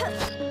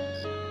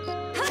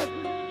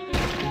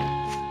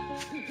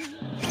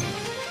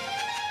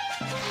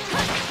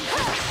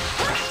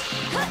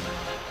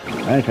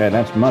 Okay,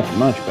 that's much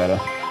better.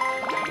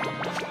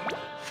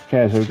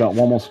 Okay, so we've got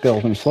one more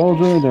skeleton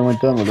soldier, then we're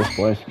done with this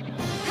place.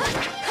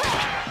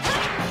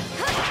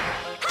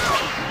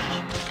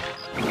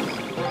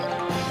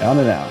 Down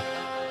and out.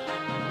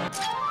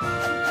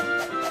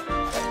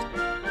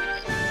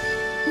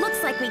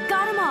 Looks like we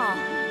got them all.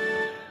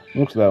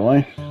 Looks that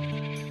way.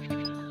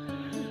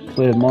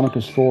 Cleared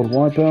Monica's sword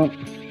wipeout.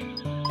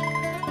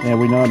 Yeah,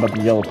 we know about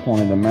the yellow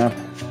point in the map.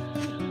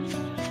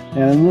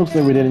 And it looks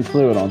like we didn't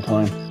clear it on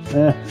time.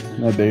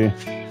 No biggie.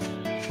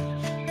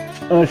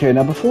 Okay,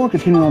 now before I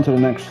continue on to the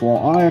next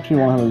floor, I actually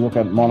want to have a look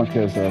at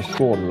Monica's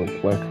sword real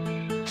quick.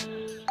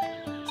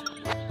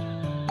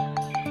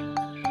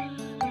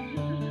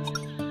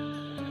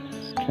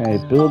 Okay,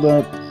 build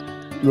up.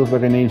 Looks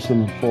like I need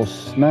some for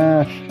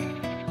Smash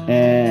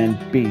and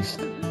Beast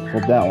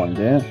for that one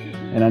there.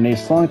 And I need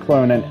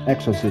Cyclone and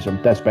Exorcism.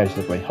 That's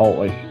basically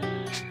Holy.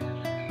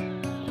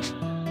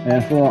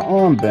 And for our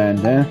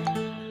armband there.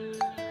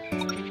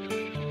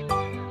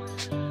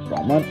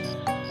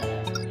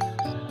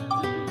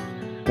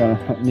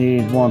 Gonna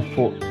need one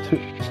for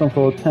some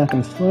for attack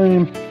and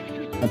flame,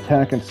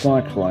 attack and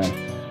cyclone.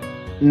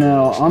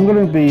 Now I'm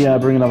gonna be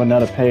bringing up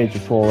another page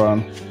for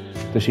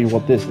to see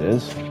what this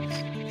is.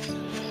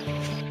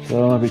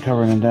 So I'll be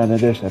covering that in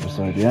this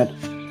episode yet.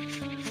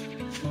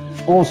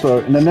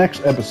 Also, in the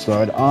next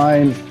episode,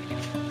 I'm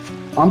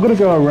gonna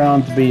go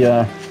around to be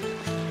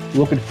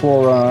looking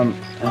for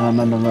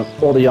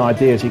all the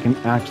ideas you can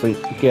actually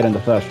get in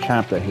the first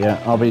chapter here.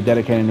 I'll be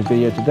dedicating the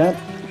video to that.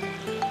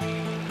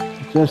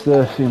 Just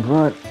seems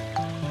right.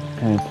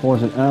 Okay,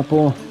 poison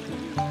apple.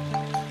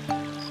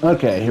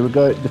 Okay, here we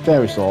go. The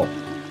fairy sword.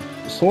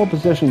 Sword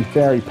possessing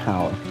fairy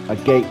power. A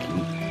gate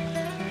key.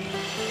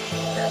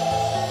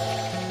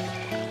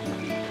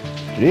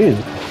 Jeez,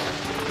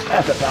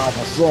 that's a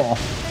powerful sword.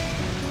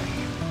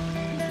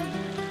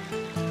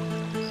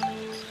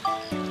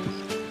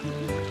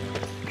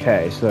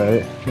 Okay,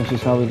 so this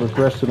is how we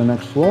progress to the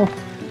next floor.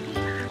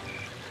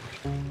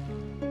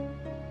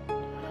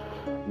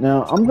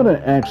 Now, I'm going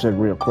to exit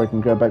real quick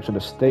and go back to the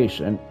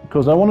station,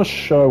 because I want to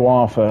show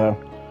off,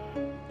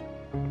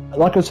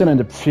 like I said in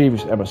the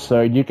previous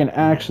episode, you can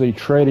actually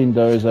trade in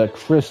those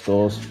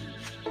crystals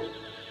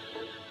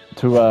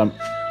to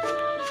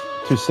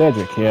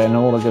Cedric here in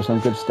order to get some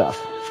good stuff.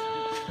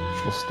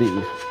 Or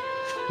Steve.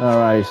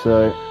 Alright,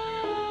 so,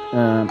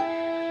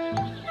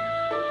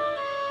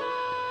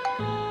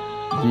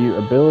 view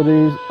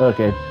abilities.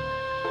 Okay.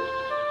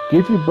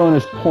 Give you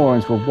bonus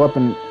points with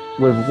weapon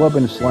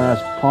slash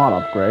part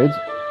upgrades.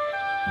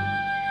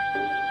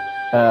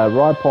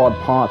 Ride pod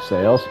part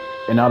sales.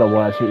 In other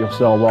words, you'll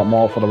sell a lot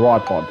more for the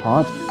ride pod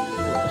parts.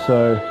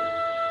 So,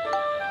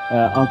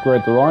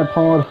 upgrade the ride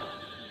pod.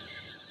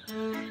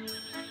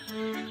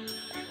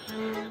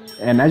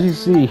 And as you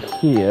see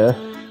here,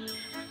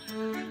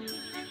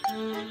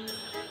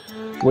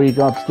 we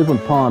got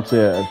different parts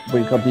here.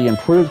 We got the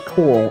improved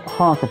core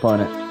heart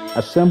component.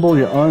 Assemble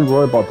your own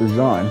robot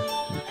design.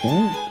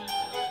 Okay.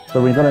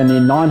 So we're gonna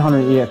need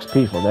 900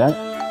 EXP for that.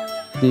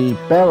 The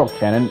barrel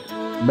cannon,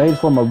 made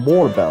from a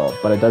water barrel,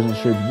 but it doesn't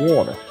shoot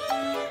water.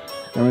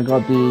 And we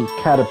got the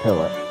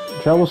caterpillar.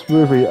 Travel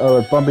smoothly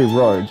over bumpy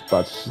roads,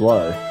 but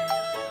slow.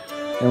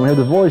 And we have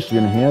the voice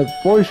unit here.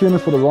 Voice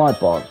unit for the ride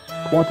bot.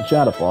 Quite the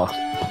chatterbox.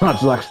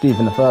 Much like Steve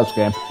in the first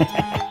game.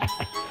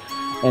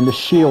 And the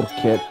shield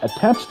kit.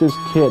 Attach this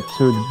kit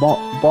to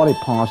the body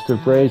parts to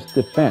raise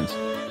defense.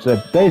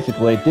 So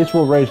basically, this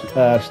will raise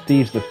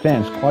Steve's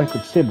defense quite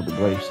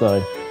considerably,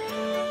 so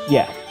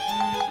yeah.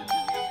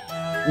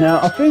 Now,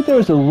 I think there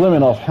is a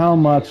limit of how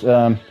much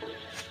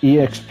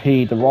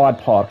EXP the ride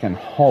pod can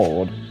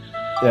hold,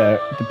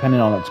 depending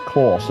on its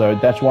core, so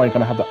that's why you're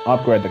going to have to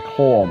upgrade the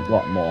core a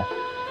lot more.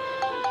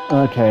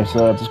 Okay,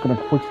 so I'm just going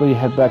to quickly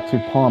head back to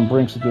Palm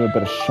Brinks to do a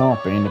bit of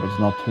shopping if it's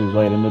not too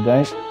late in the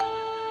day.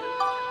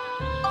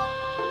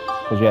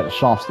 Because yeah, the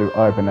shops do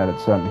open at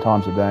certain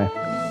times of day.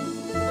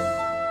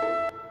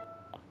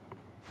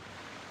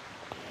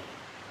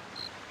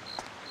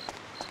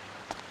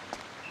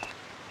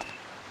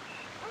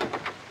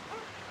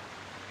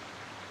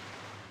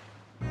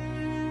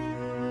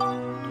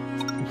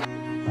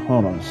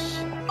 Hold on a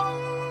sec.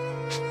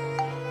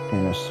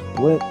 Can I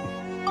split?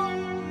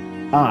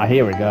 Ah,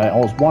 here we go. I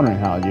was wondering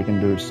how you can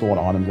do sword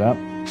items out.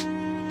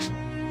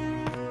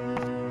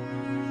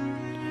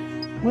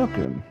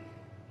 Welcome.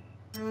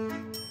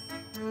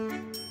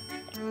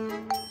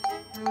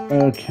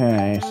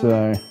 Okay,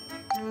 so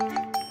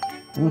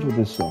how much would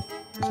this sell?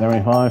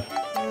 75?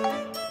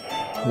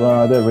 Well,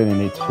 I don't really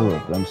need 2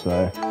 of them,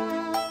 so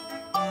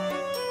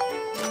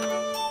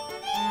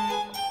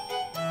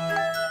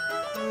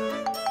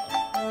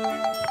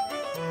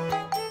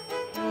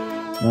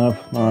nope,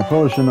 I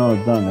probably should not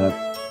have done that.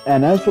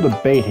 And as for the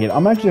bait hit,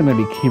 I'm actually going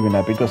to be keeping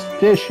that because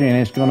fishing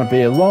is going to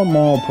be a lot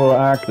more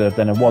proactive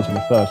than it was in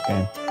the first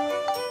game.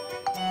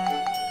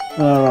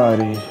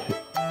 Alrighty.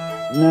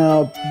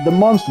 Now, the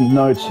monster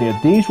notes here,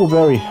 these will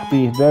be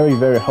very,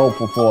 very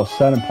helpful for a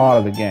certain part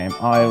of the game.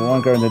 I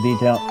won't go into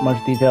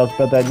much details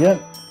about that yet.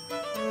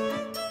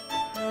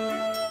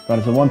 But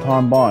it's a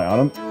one-time buy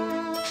item.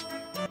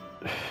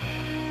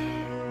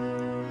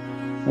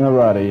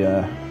 Alrighty,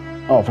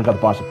 oh, I forgot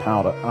to buy some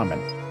powder. I'm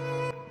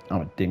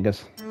a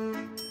dingus.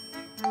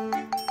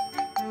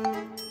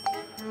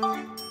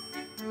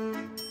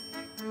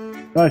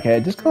 Okay,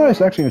 this guy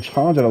is actually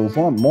charging a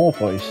lot more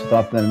for his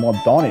stuff than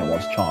what Donnie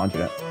was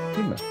charging it.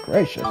 Goodness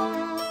gracious.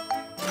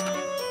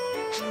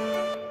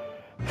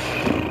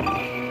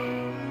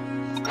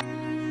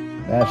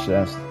 That's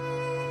just...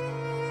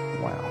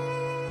 wow.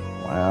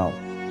 Wow.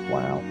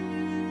 Wow.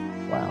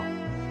 Wow.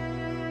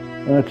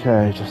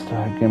 Okay, just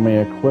give me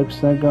a quick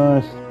sec,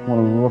 guys.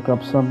 Want to look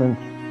up something?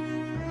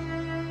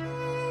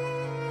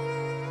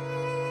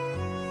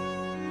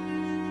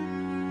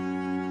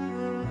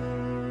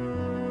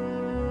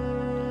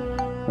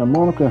 Now,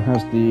 Monica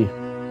has the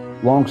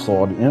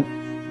longsword, yep.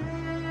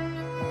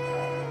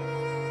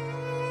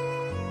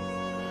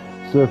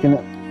 So it can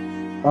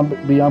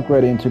be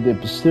upgraded into the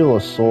Basilia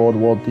sword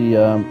or the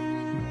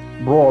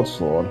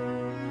broadsword.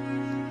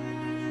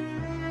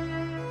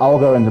 I'll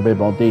go into a bit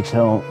more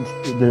detail,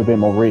 do a bit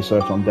more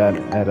research on that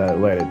at a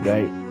later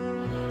date.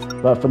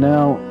 But for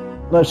now,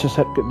 let's just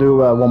do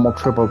one more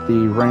trip of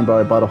the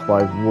Rainbow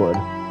Butterfly Wood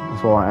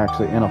before I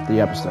actually end off the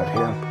episode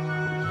here.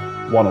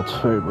 1 or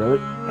 2,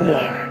 really.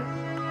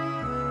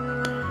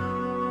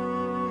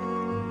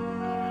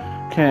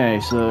 Okay,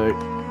 so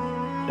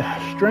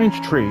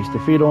strange trees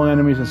defeat all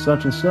enemies in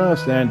such and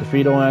such, and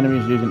defeat all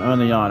enemies using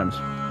only items.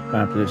 Gonna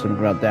have to do something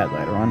about that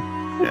later on.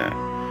 Yeah.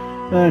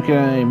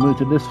 Okay, move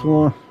to this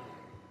floor.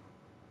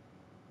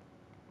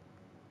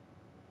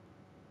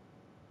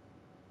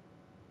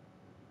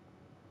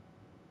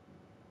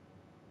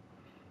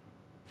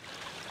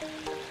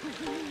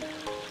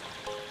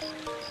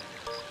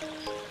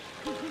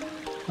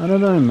 I don't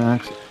know,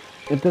 Max.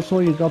 If that's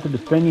all you got to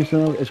defend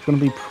yourself, it's going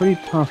to be pretty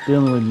tough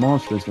dealing with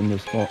monsters in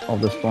this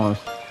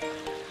forest.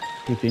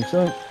 You think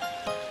so?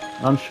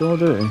 I'm sure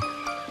do.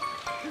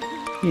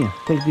 Here,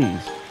 take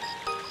these.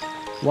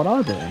 What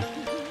are they?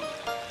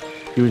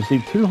 You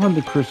receive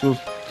 200 crystals,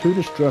 2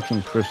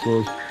 destruction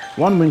crystals,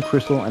 1 wind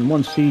crystal, and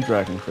 1 sea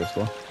dragon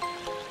crystal.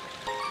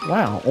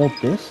 Wow, all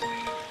this?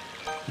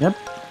 Yep.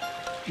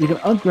 You can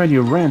upgrade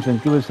your ranch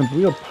and give it some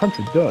real punch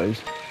with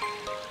those.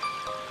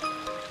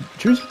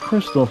 Choose a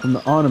crystal from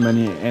the item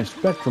menu and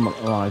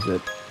spectralize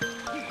it.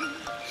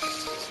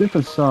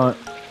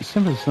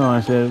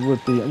 Synthesize it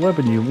with the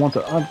weapon you want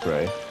to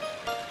upgrade.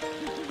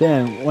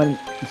 Then, when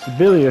its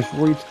abilities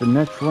reach the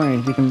next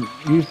range, you can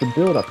use the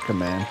build-up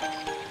command.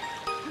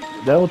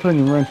 That will turn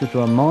your range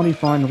into a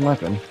modified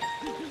weapon.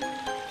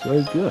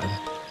 So good.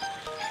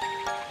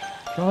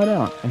 Try it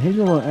out. And here's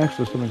a little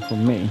extra something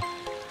from me.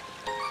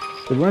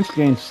 The wrench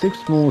gains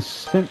 6 more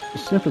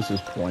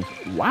synthesis points.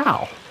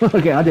 Wow!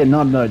 Okay, I did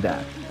not know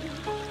that.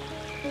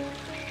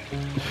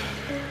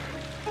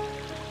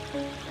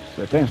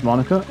 So thanks,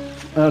 Monica.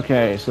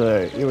 Okay,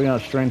 so here we are,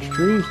 strange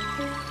trees.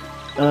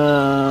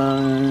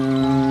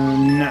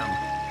 No.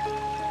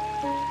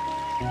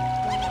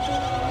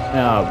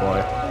 Oh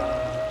boy.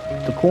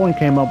 The coin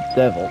came up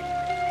devil.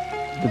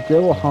 The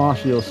devil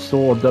harsh your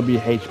sword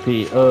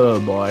WHP. Oh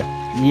boy.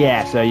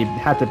 Yeah, so you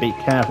have to be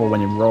careful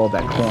when you roll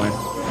that coin.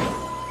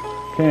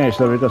 Okay,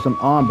 so we've got some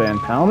armband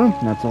powder.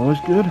 That's always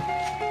good.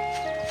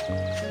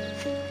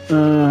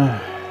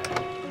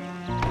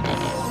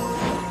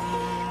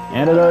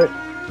 Antidote.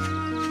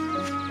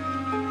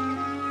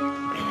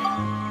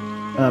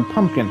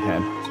 Pumpkin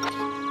head.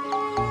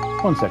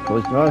 1 sec,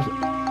 please, guys.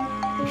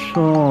 I'm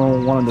sure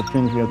one of the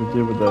things we have to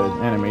do with those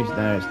enemies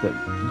there is that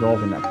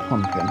dissolving that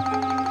pumpkin.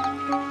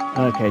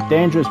 Okay,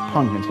 dangerous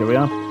pumpkins. Here we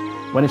are.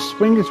 When it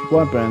swings its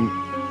weapon,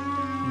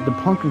 the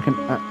pumpkin can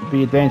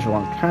be a danger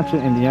one. Capture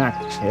in the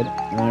act hit.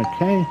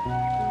 Okay.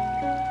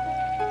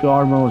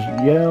 Guard rolls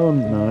yell.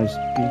 Nice.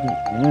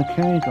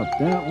 Okay, got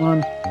that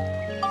one.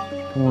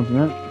 Towards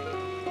that.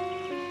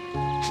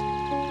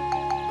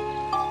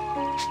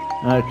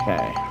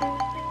 Okay.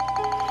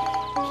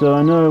 So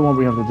I know what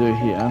we have to do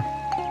here.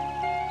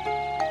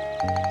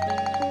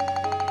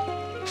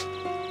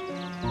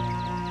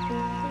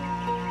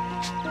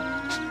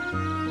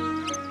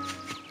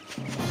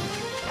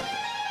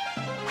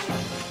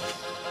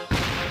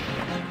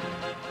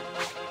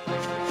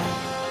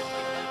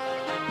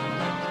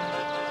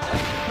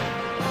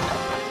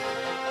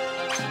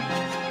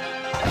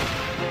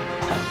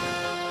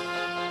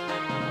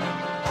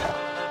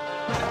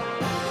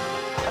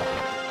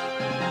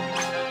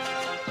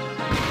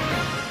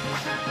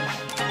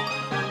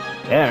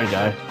 There we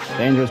go.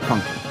 Dangerous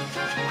pumpkin.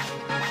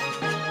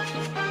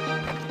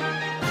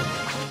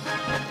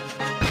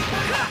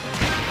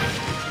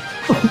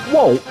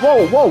 Whoa,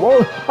 whoa, whoa,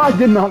 whoa! I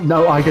did not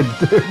know I could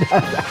do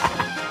that.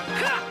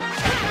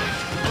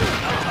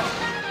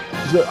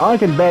 So I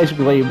can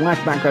basically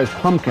whack back those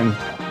pumpkins.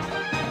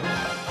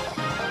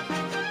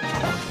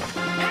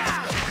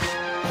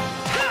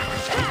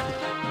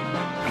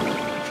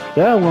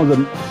 That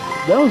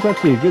was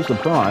actually a good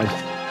surprise.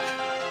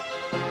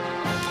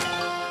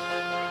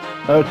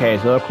 Okay,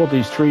 so I caught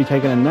these three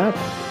taking a nap.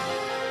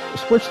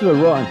 Switch to the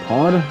right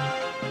pod.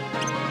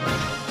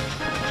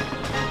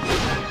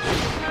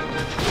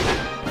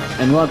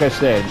 And like I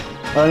said,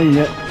 I'm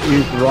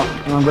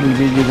going to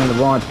be using the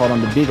right pod on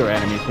the bigger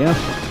enemies here.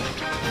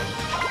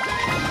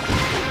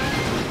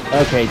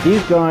 Okay,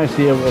 these guys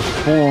here will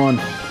spawn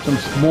some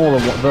smaller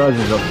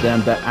versions of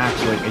them that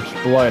actually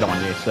explode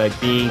on you, so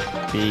be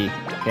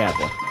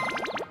careful.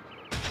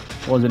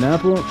 Was it an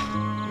apple?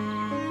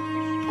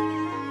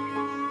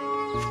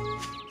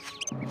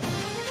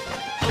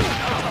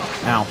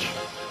 Ouch.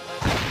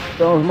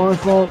 That was my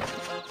fault.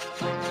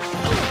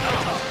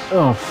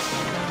 Oh,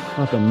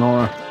 fucking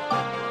Nora.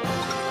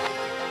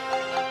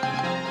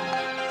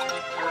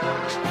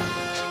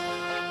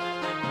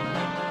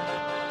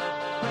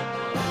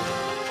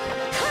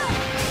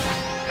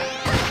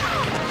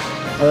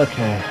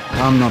 Okay,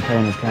 I'm not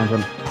paying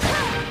attention.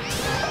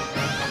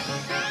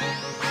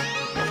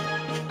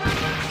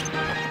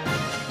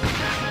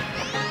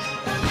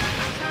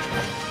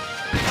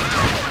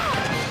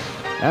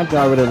 That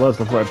guy really loves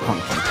the word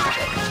pumpkin.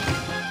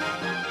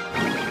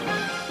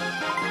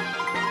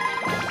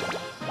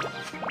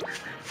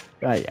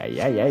 Yay.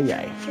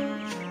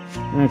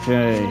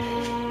 Okay.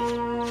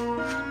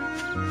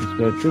 Let's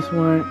go this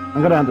way.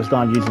 I'm gonna have to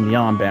start using the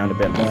armband a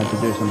bit more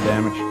to do some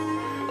damage.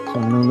 So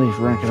I'm gonna at least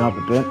rank it up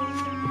a bit.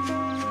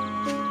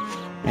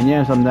 And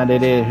yes, I'm that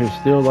idiot who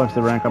still likes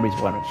to rank up his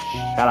weapons.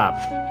 Shut up.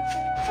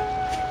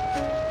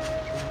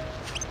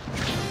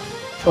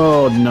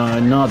 Oh no,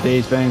 not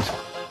these things.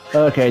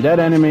 Okay, that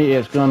enemy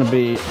is gonna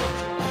be...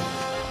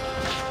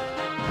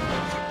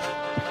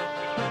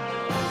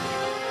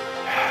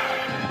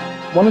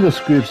 One of the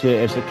scoops here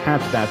is to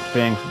catch that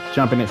thing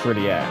jumping it through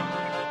the air.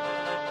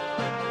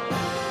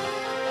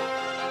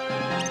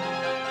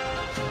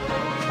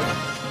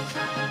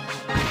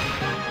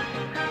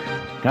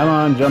 Come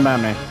on, jump at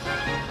me.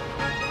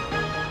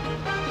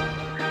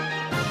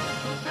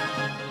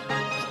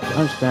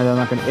 Don't stand there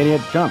like an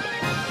idiot, jump.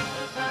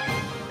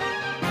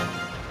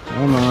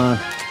 Come on.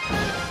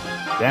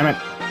 Damn it.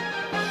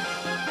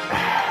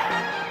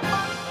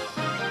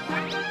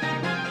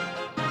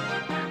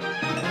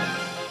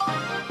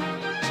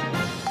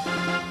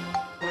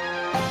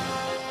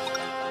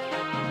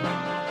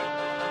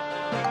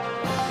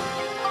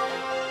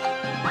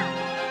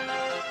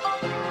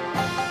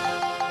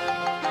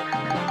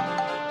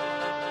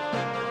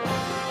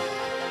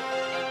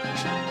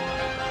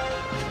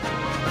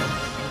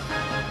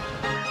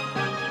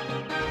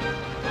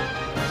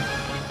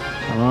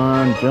 Come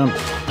on, jump.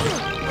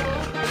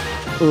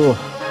 Ooh.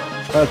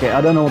 Okay, I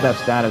don't know what that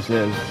status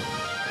is.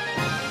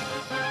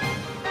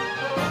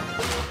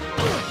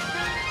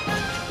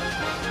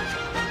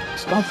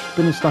 Stop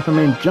spinning stuff and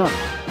main jump.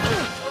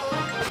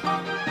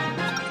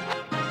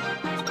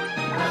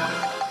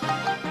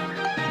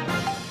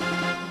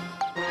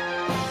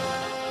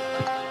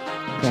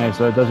 Okay,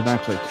 so it doesn't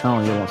actually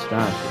tell you what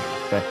status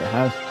effect it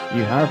has.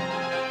 You have.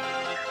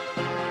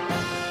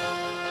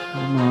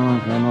 Come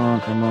on, come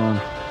on, come on.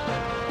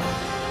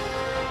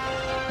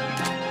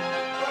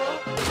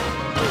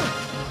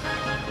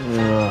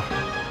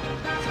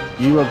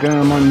 You are getting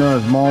on my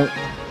nerves, Mole.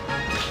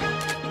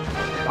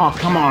 Oh,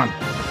 come on.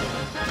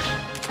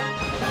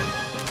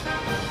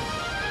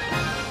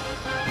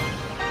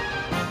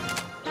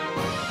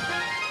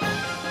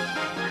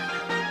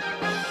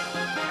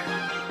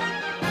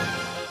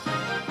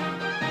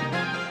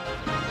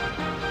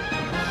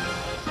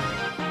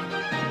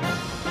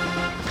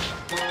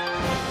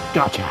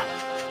 Gotcha.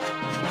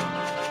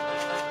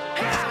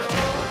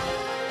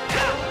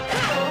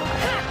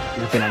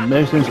 You've been a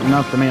nuisance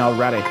enough to me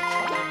already.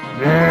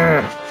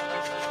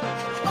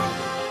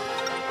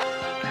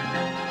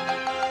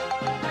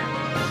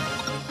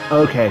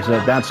 Okay, so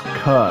that's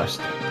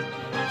cursed.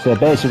 So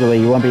basically,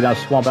 you won't be able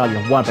to swap out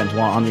your weapons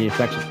while under the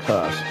effects of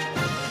curse.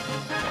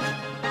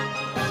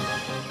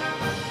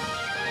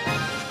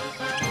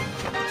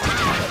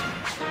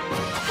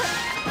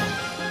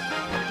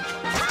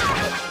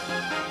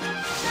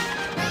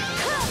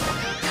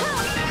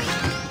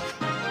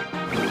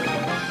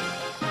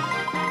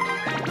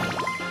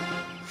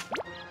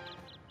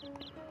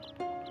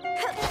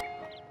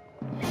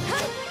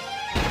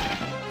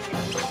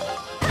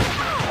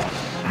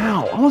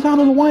 Ow, I was out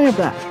of the way of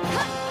that.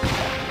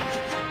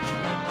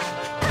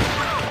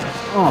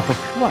 Oh, for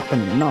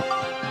fucking nuts.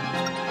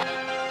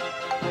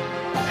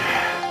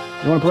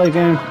 You wanna play a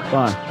game?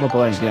 Fine, we'll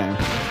play a game.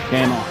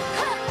 Game on.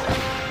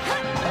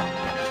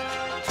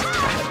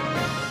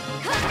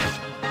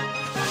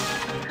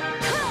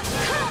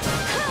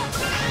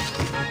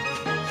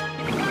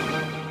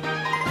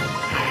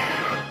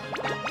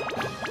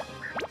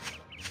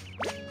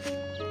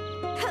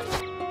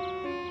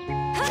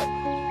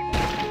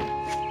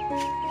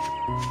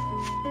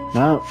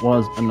 That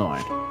was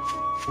annoying.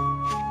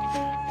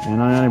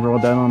 And I only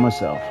brought that on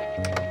myself.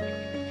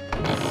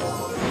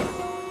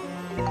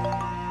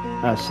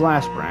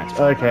 Slash branch.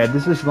 Okay,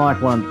 this is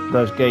like one of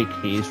those gate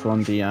keys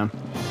from the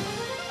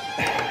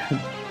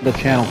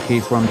channel key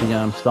from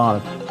the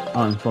start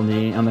from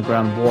the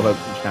underground water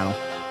channel.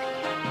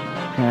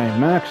 Okay,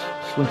 Max,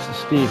 switch to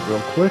Steve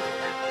real quick.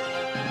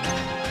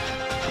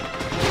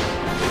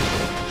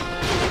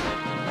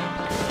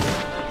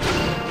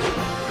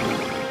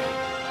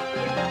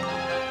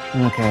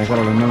 Okay, I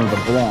gotta remember the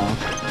block.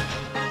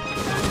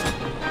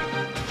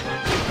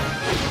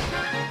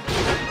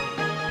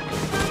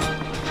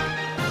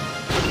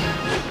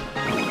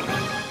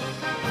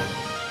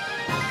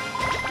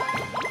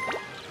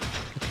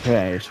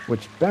 Okay,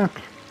 switch back.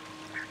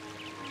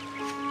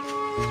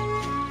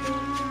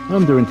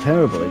 I'm doing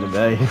terribly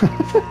today.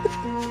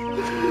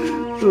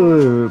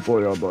 Oh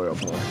boy, oh boy, oh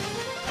boy.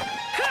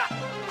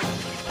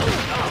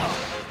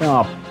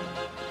 Oh.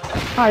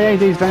 I hate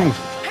these things.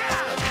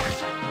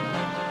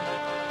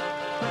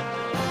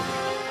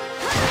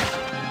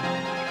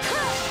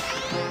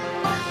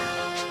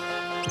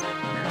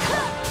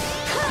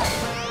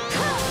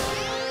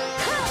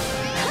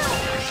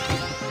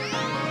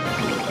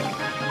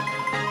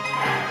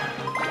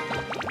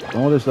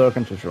 All this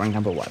looking to rank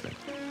up a weapon.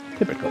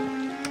 Typical.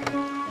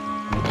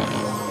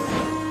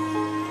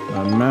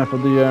 A map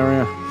of the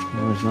area.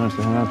 Always nice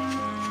to have.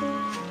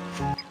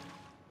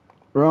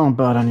 Wrong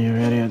button, you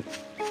idiot.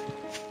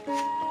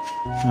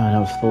 Oh, that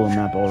was full of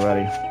map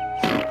already.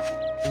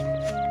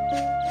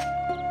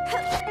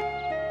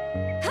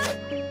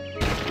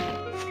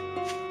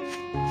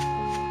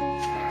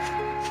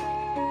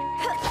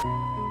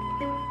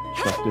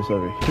 Chuck this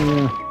over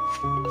here.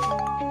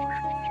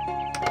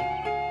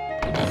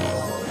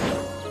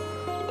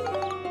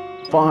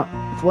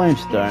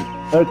 Flamestone.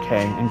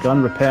 Okay, and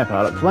gun repair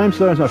powder.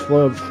 Flamestones are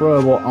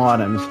throwable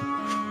items,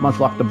 much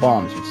like the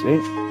bombs, you see?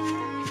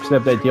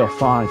 Except they deal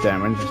fire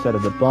damage instead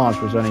of the bombs,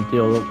 which only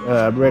deal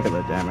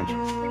regular damage.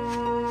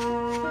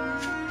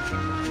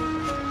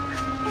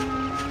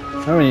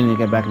 I really need to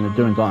get back into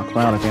doing Dark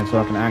Cloud again so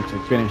I can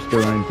actually finish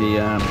doing the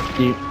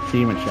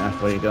demon shaft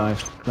for you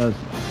guys. Because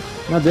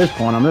at this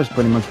point, I'm just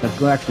pretty much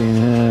neglecting.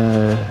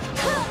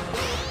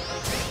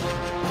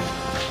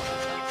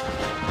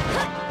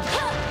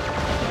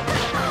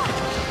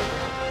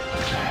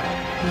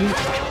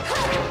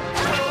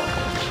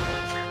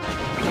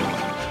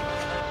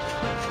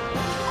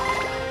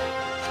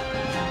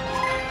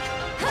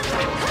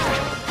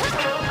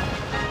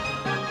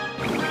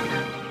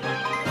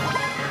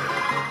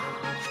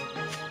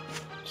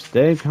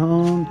 Stay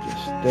calm,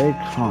 just stay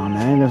calm,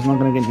 eh? That's not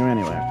gonna get you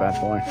anywhere,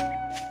 fat boy.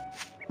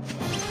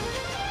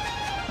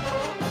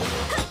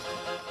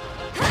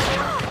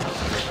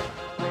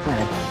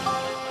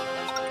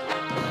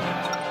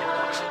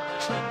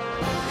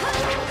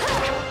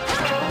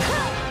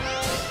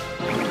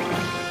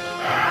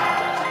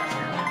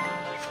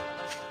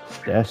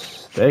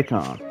 Yes, stay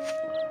calm.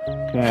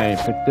 Okay,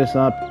 pick this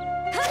up.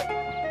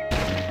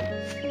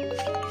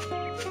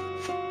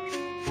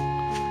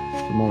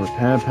 Some more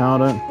repair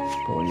powder.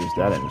 We'll use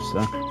that in a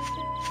sec.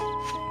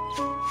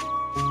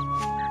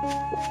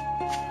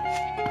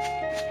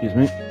 Excuse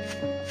me.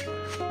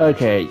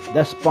 Okay,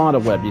 that spider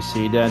web you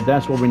see there,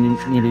 that's what we need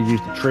to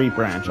use the tree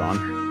branch on.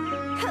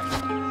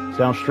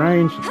 Sounds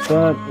strange,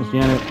 but it's the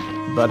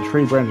end. But a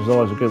tree branch is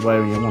always a good way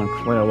when you want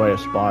to clear away a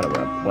spider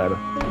web.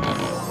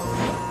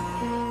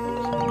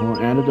 Some more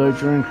antidote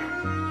drink.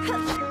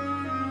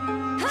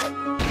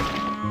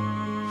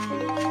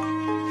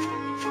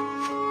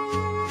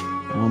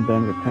 One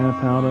band repair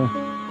powder.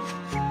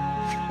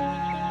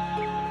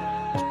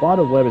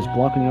 Spider web is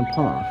blocking your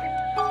path.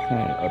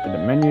 Okay, open the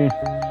menu.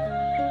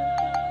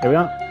 Here we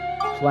are.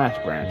 Slash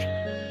branch.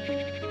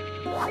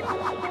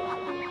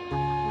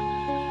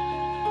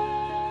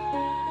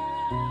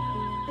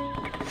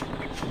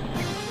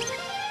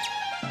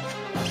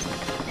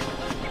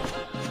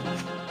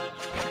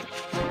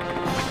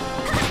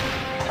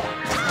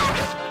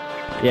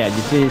 Yeah,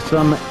 you see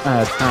some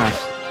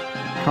attacks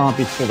can't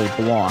be fully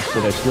blocked,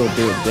 so they still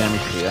do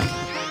damage to you.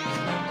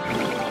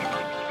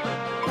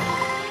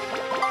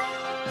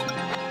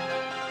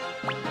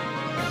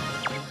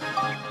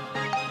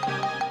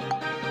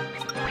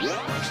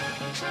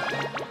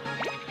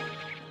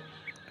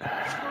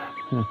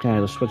 Okay,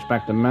 let's switch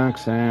back to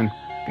Max and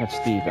get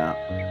Steve out.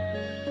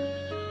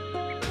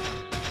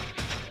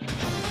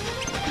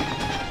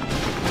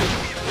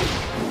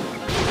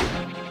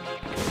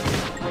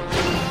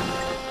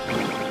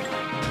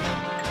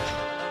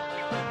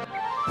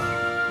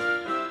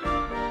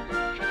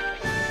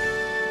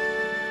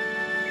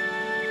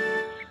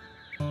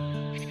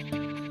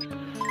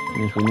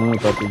 Yes, we know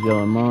about the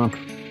yellow mark.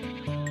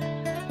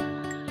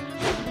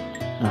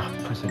 Ah,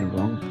 pressing the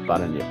wrong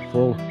button, you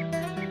fool.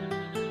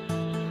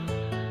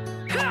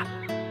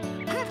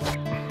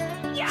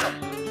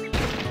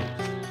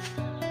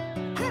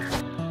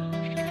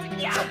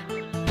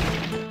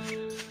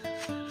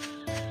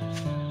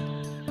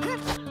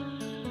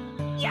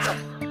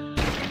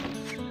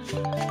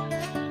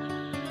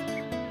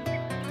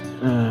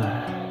 Do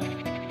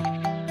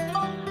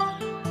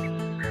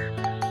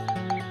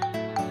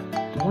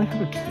I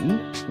have a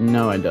key?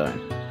 No, I don't.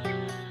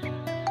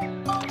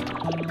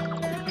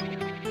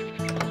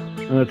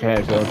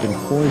 Okay, so I've been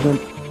poisoned.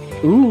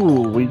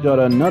 Ooh, we got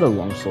another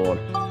longsword.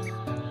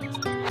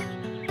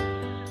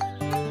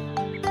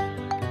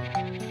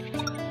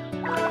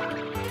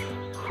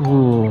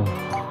 Ooh.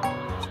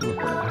 What the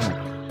heck?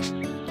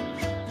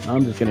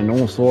 I'm just getting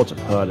all sorts of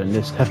hurt in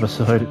this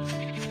episode.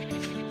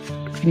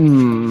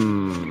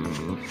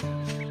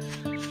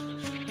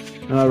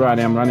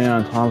 Alrighty, I'm running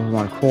out of time for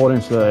my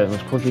recording, so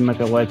let's quickly make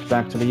our way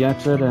back to the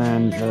exit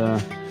and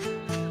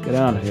get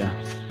out of here.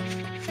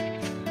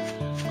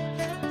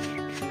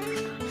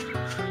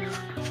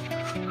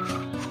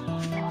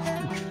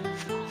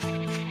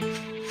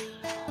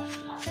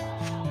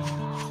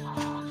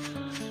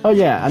 Oh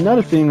yeah,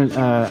 another thing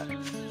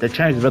that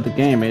changed about the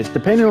game is,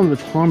 depending on the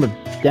time of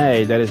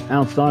day that is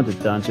outside the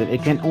dungeon,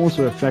 it can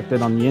also affect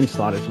it on the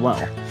inside as well.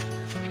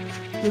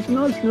 There's a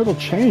nice little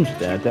change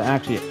there that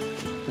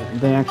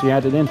they actually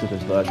added into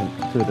this version,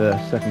 to the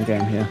second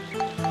game here.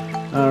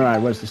 Alright,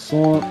 where's the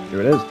sword?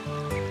 Here it is.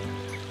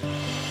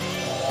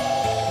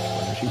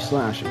 Where is she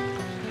slashing?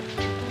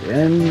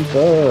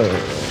 Timber.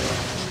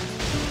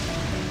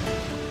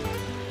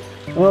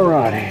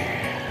 Alrighty,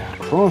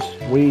 across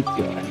we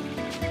go.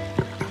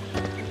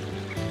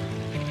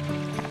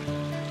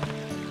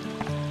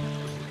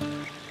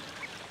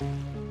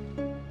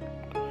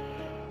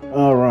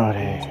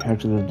 Alrighty, back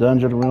to the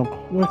dungeon real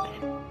quick.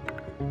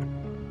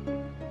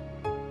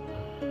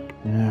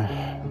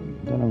 Yeah,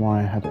 don't know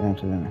why I had to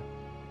exit in.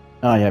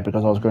 Oh yeah,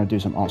 because I was going to do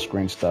some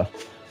off-screen stuff.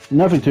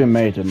 Nothing too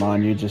major,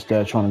 mind you, just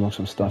trying to look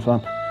some stuff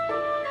up.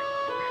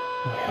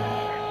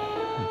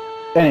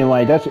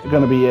 Anyway, that's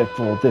going to be it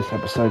for this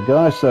episode,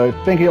 guys. So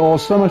thank you all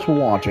so much for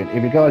watching.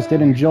 If you guys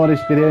did enjoy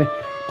this video,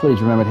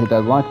 please remember to hit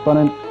that like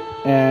button.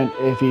 And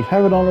if you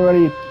haven't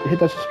already, hit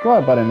that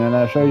subscribe button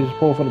and show your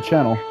support for the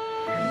channel.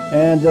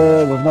 And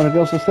with nothing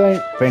else to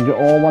say, thank you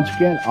all once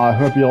again. I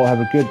hope you all have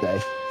a good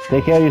day.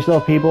 Take care of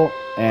yourself, people,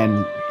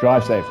 and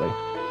drive safely.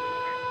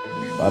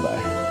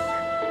 Bye-bye.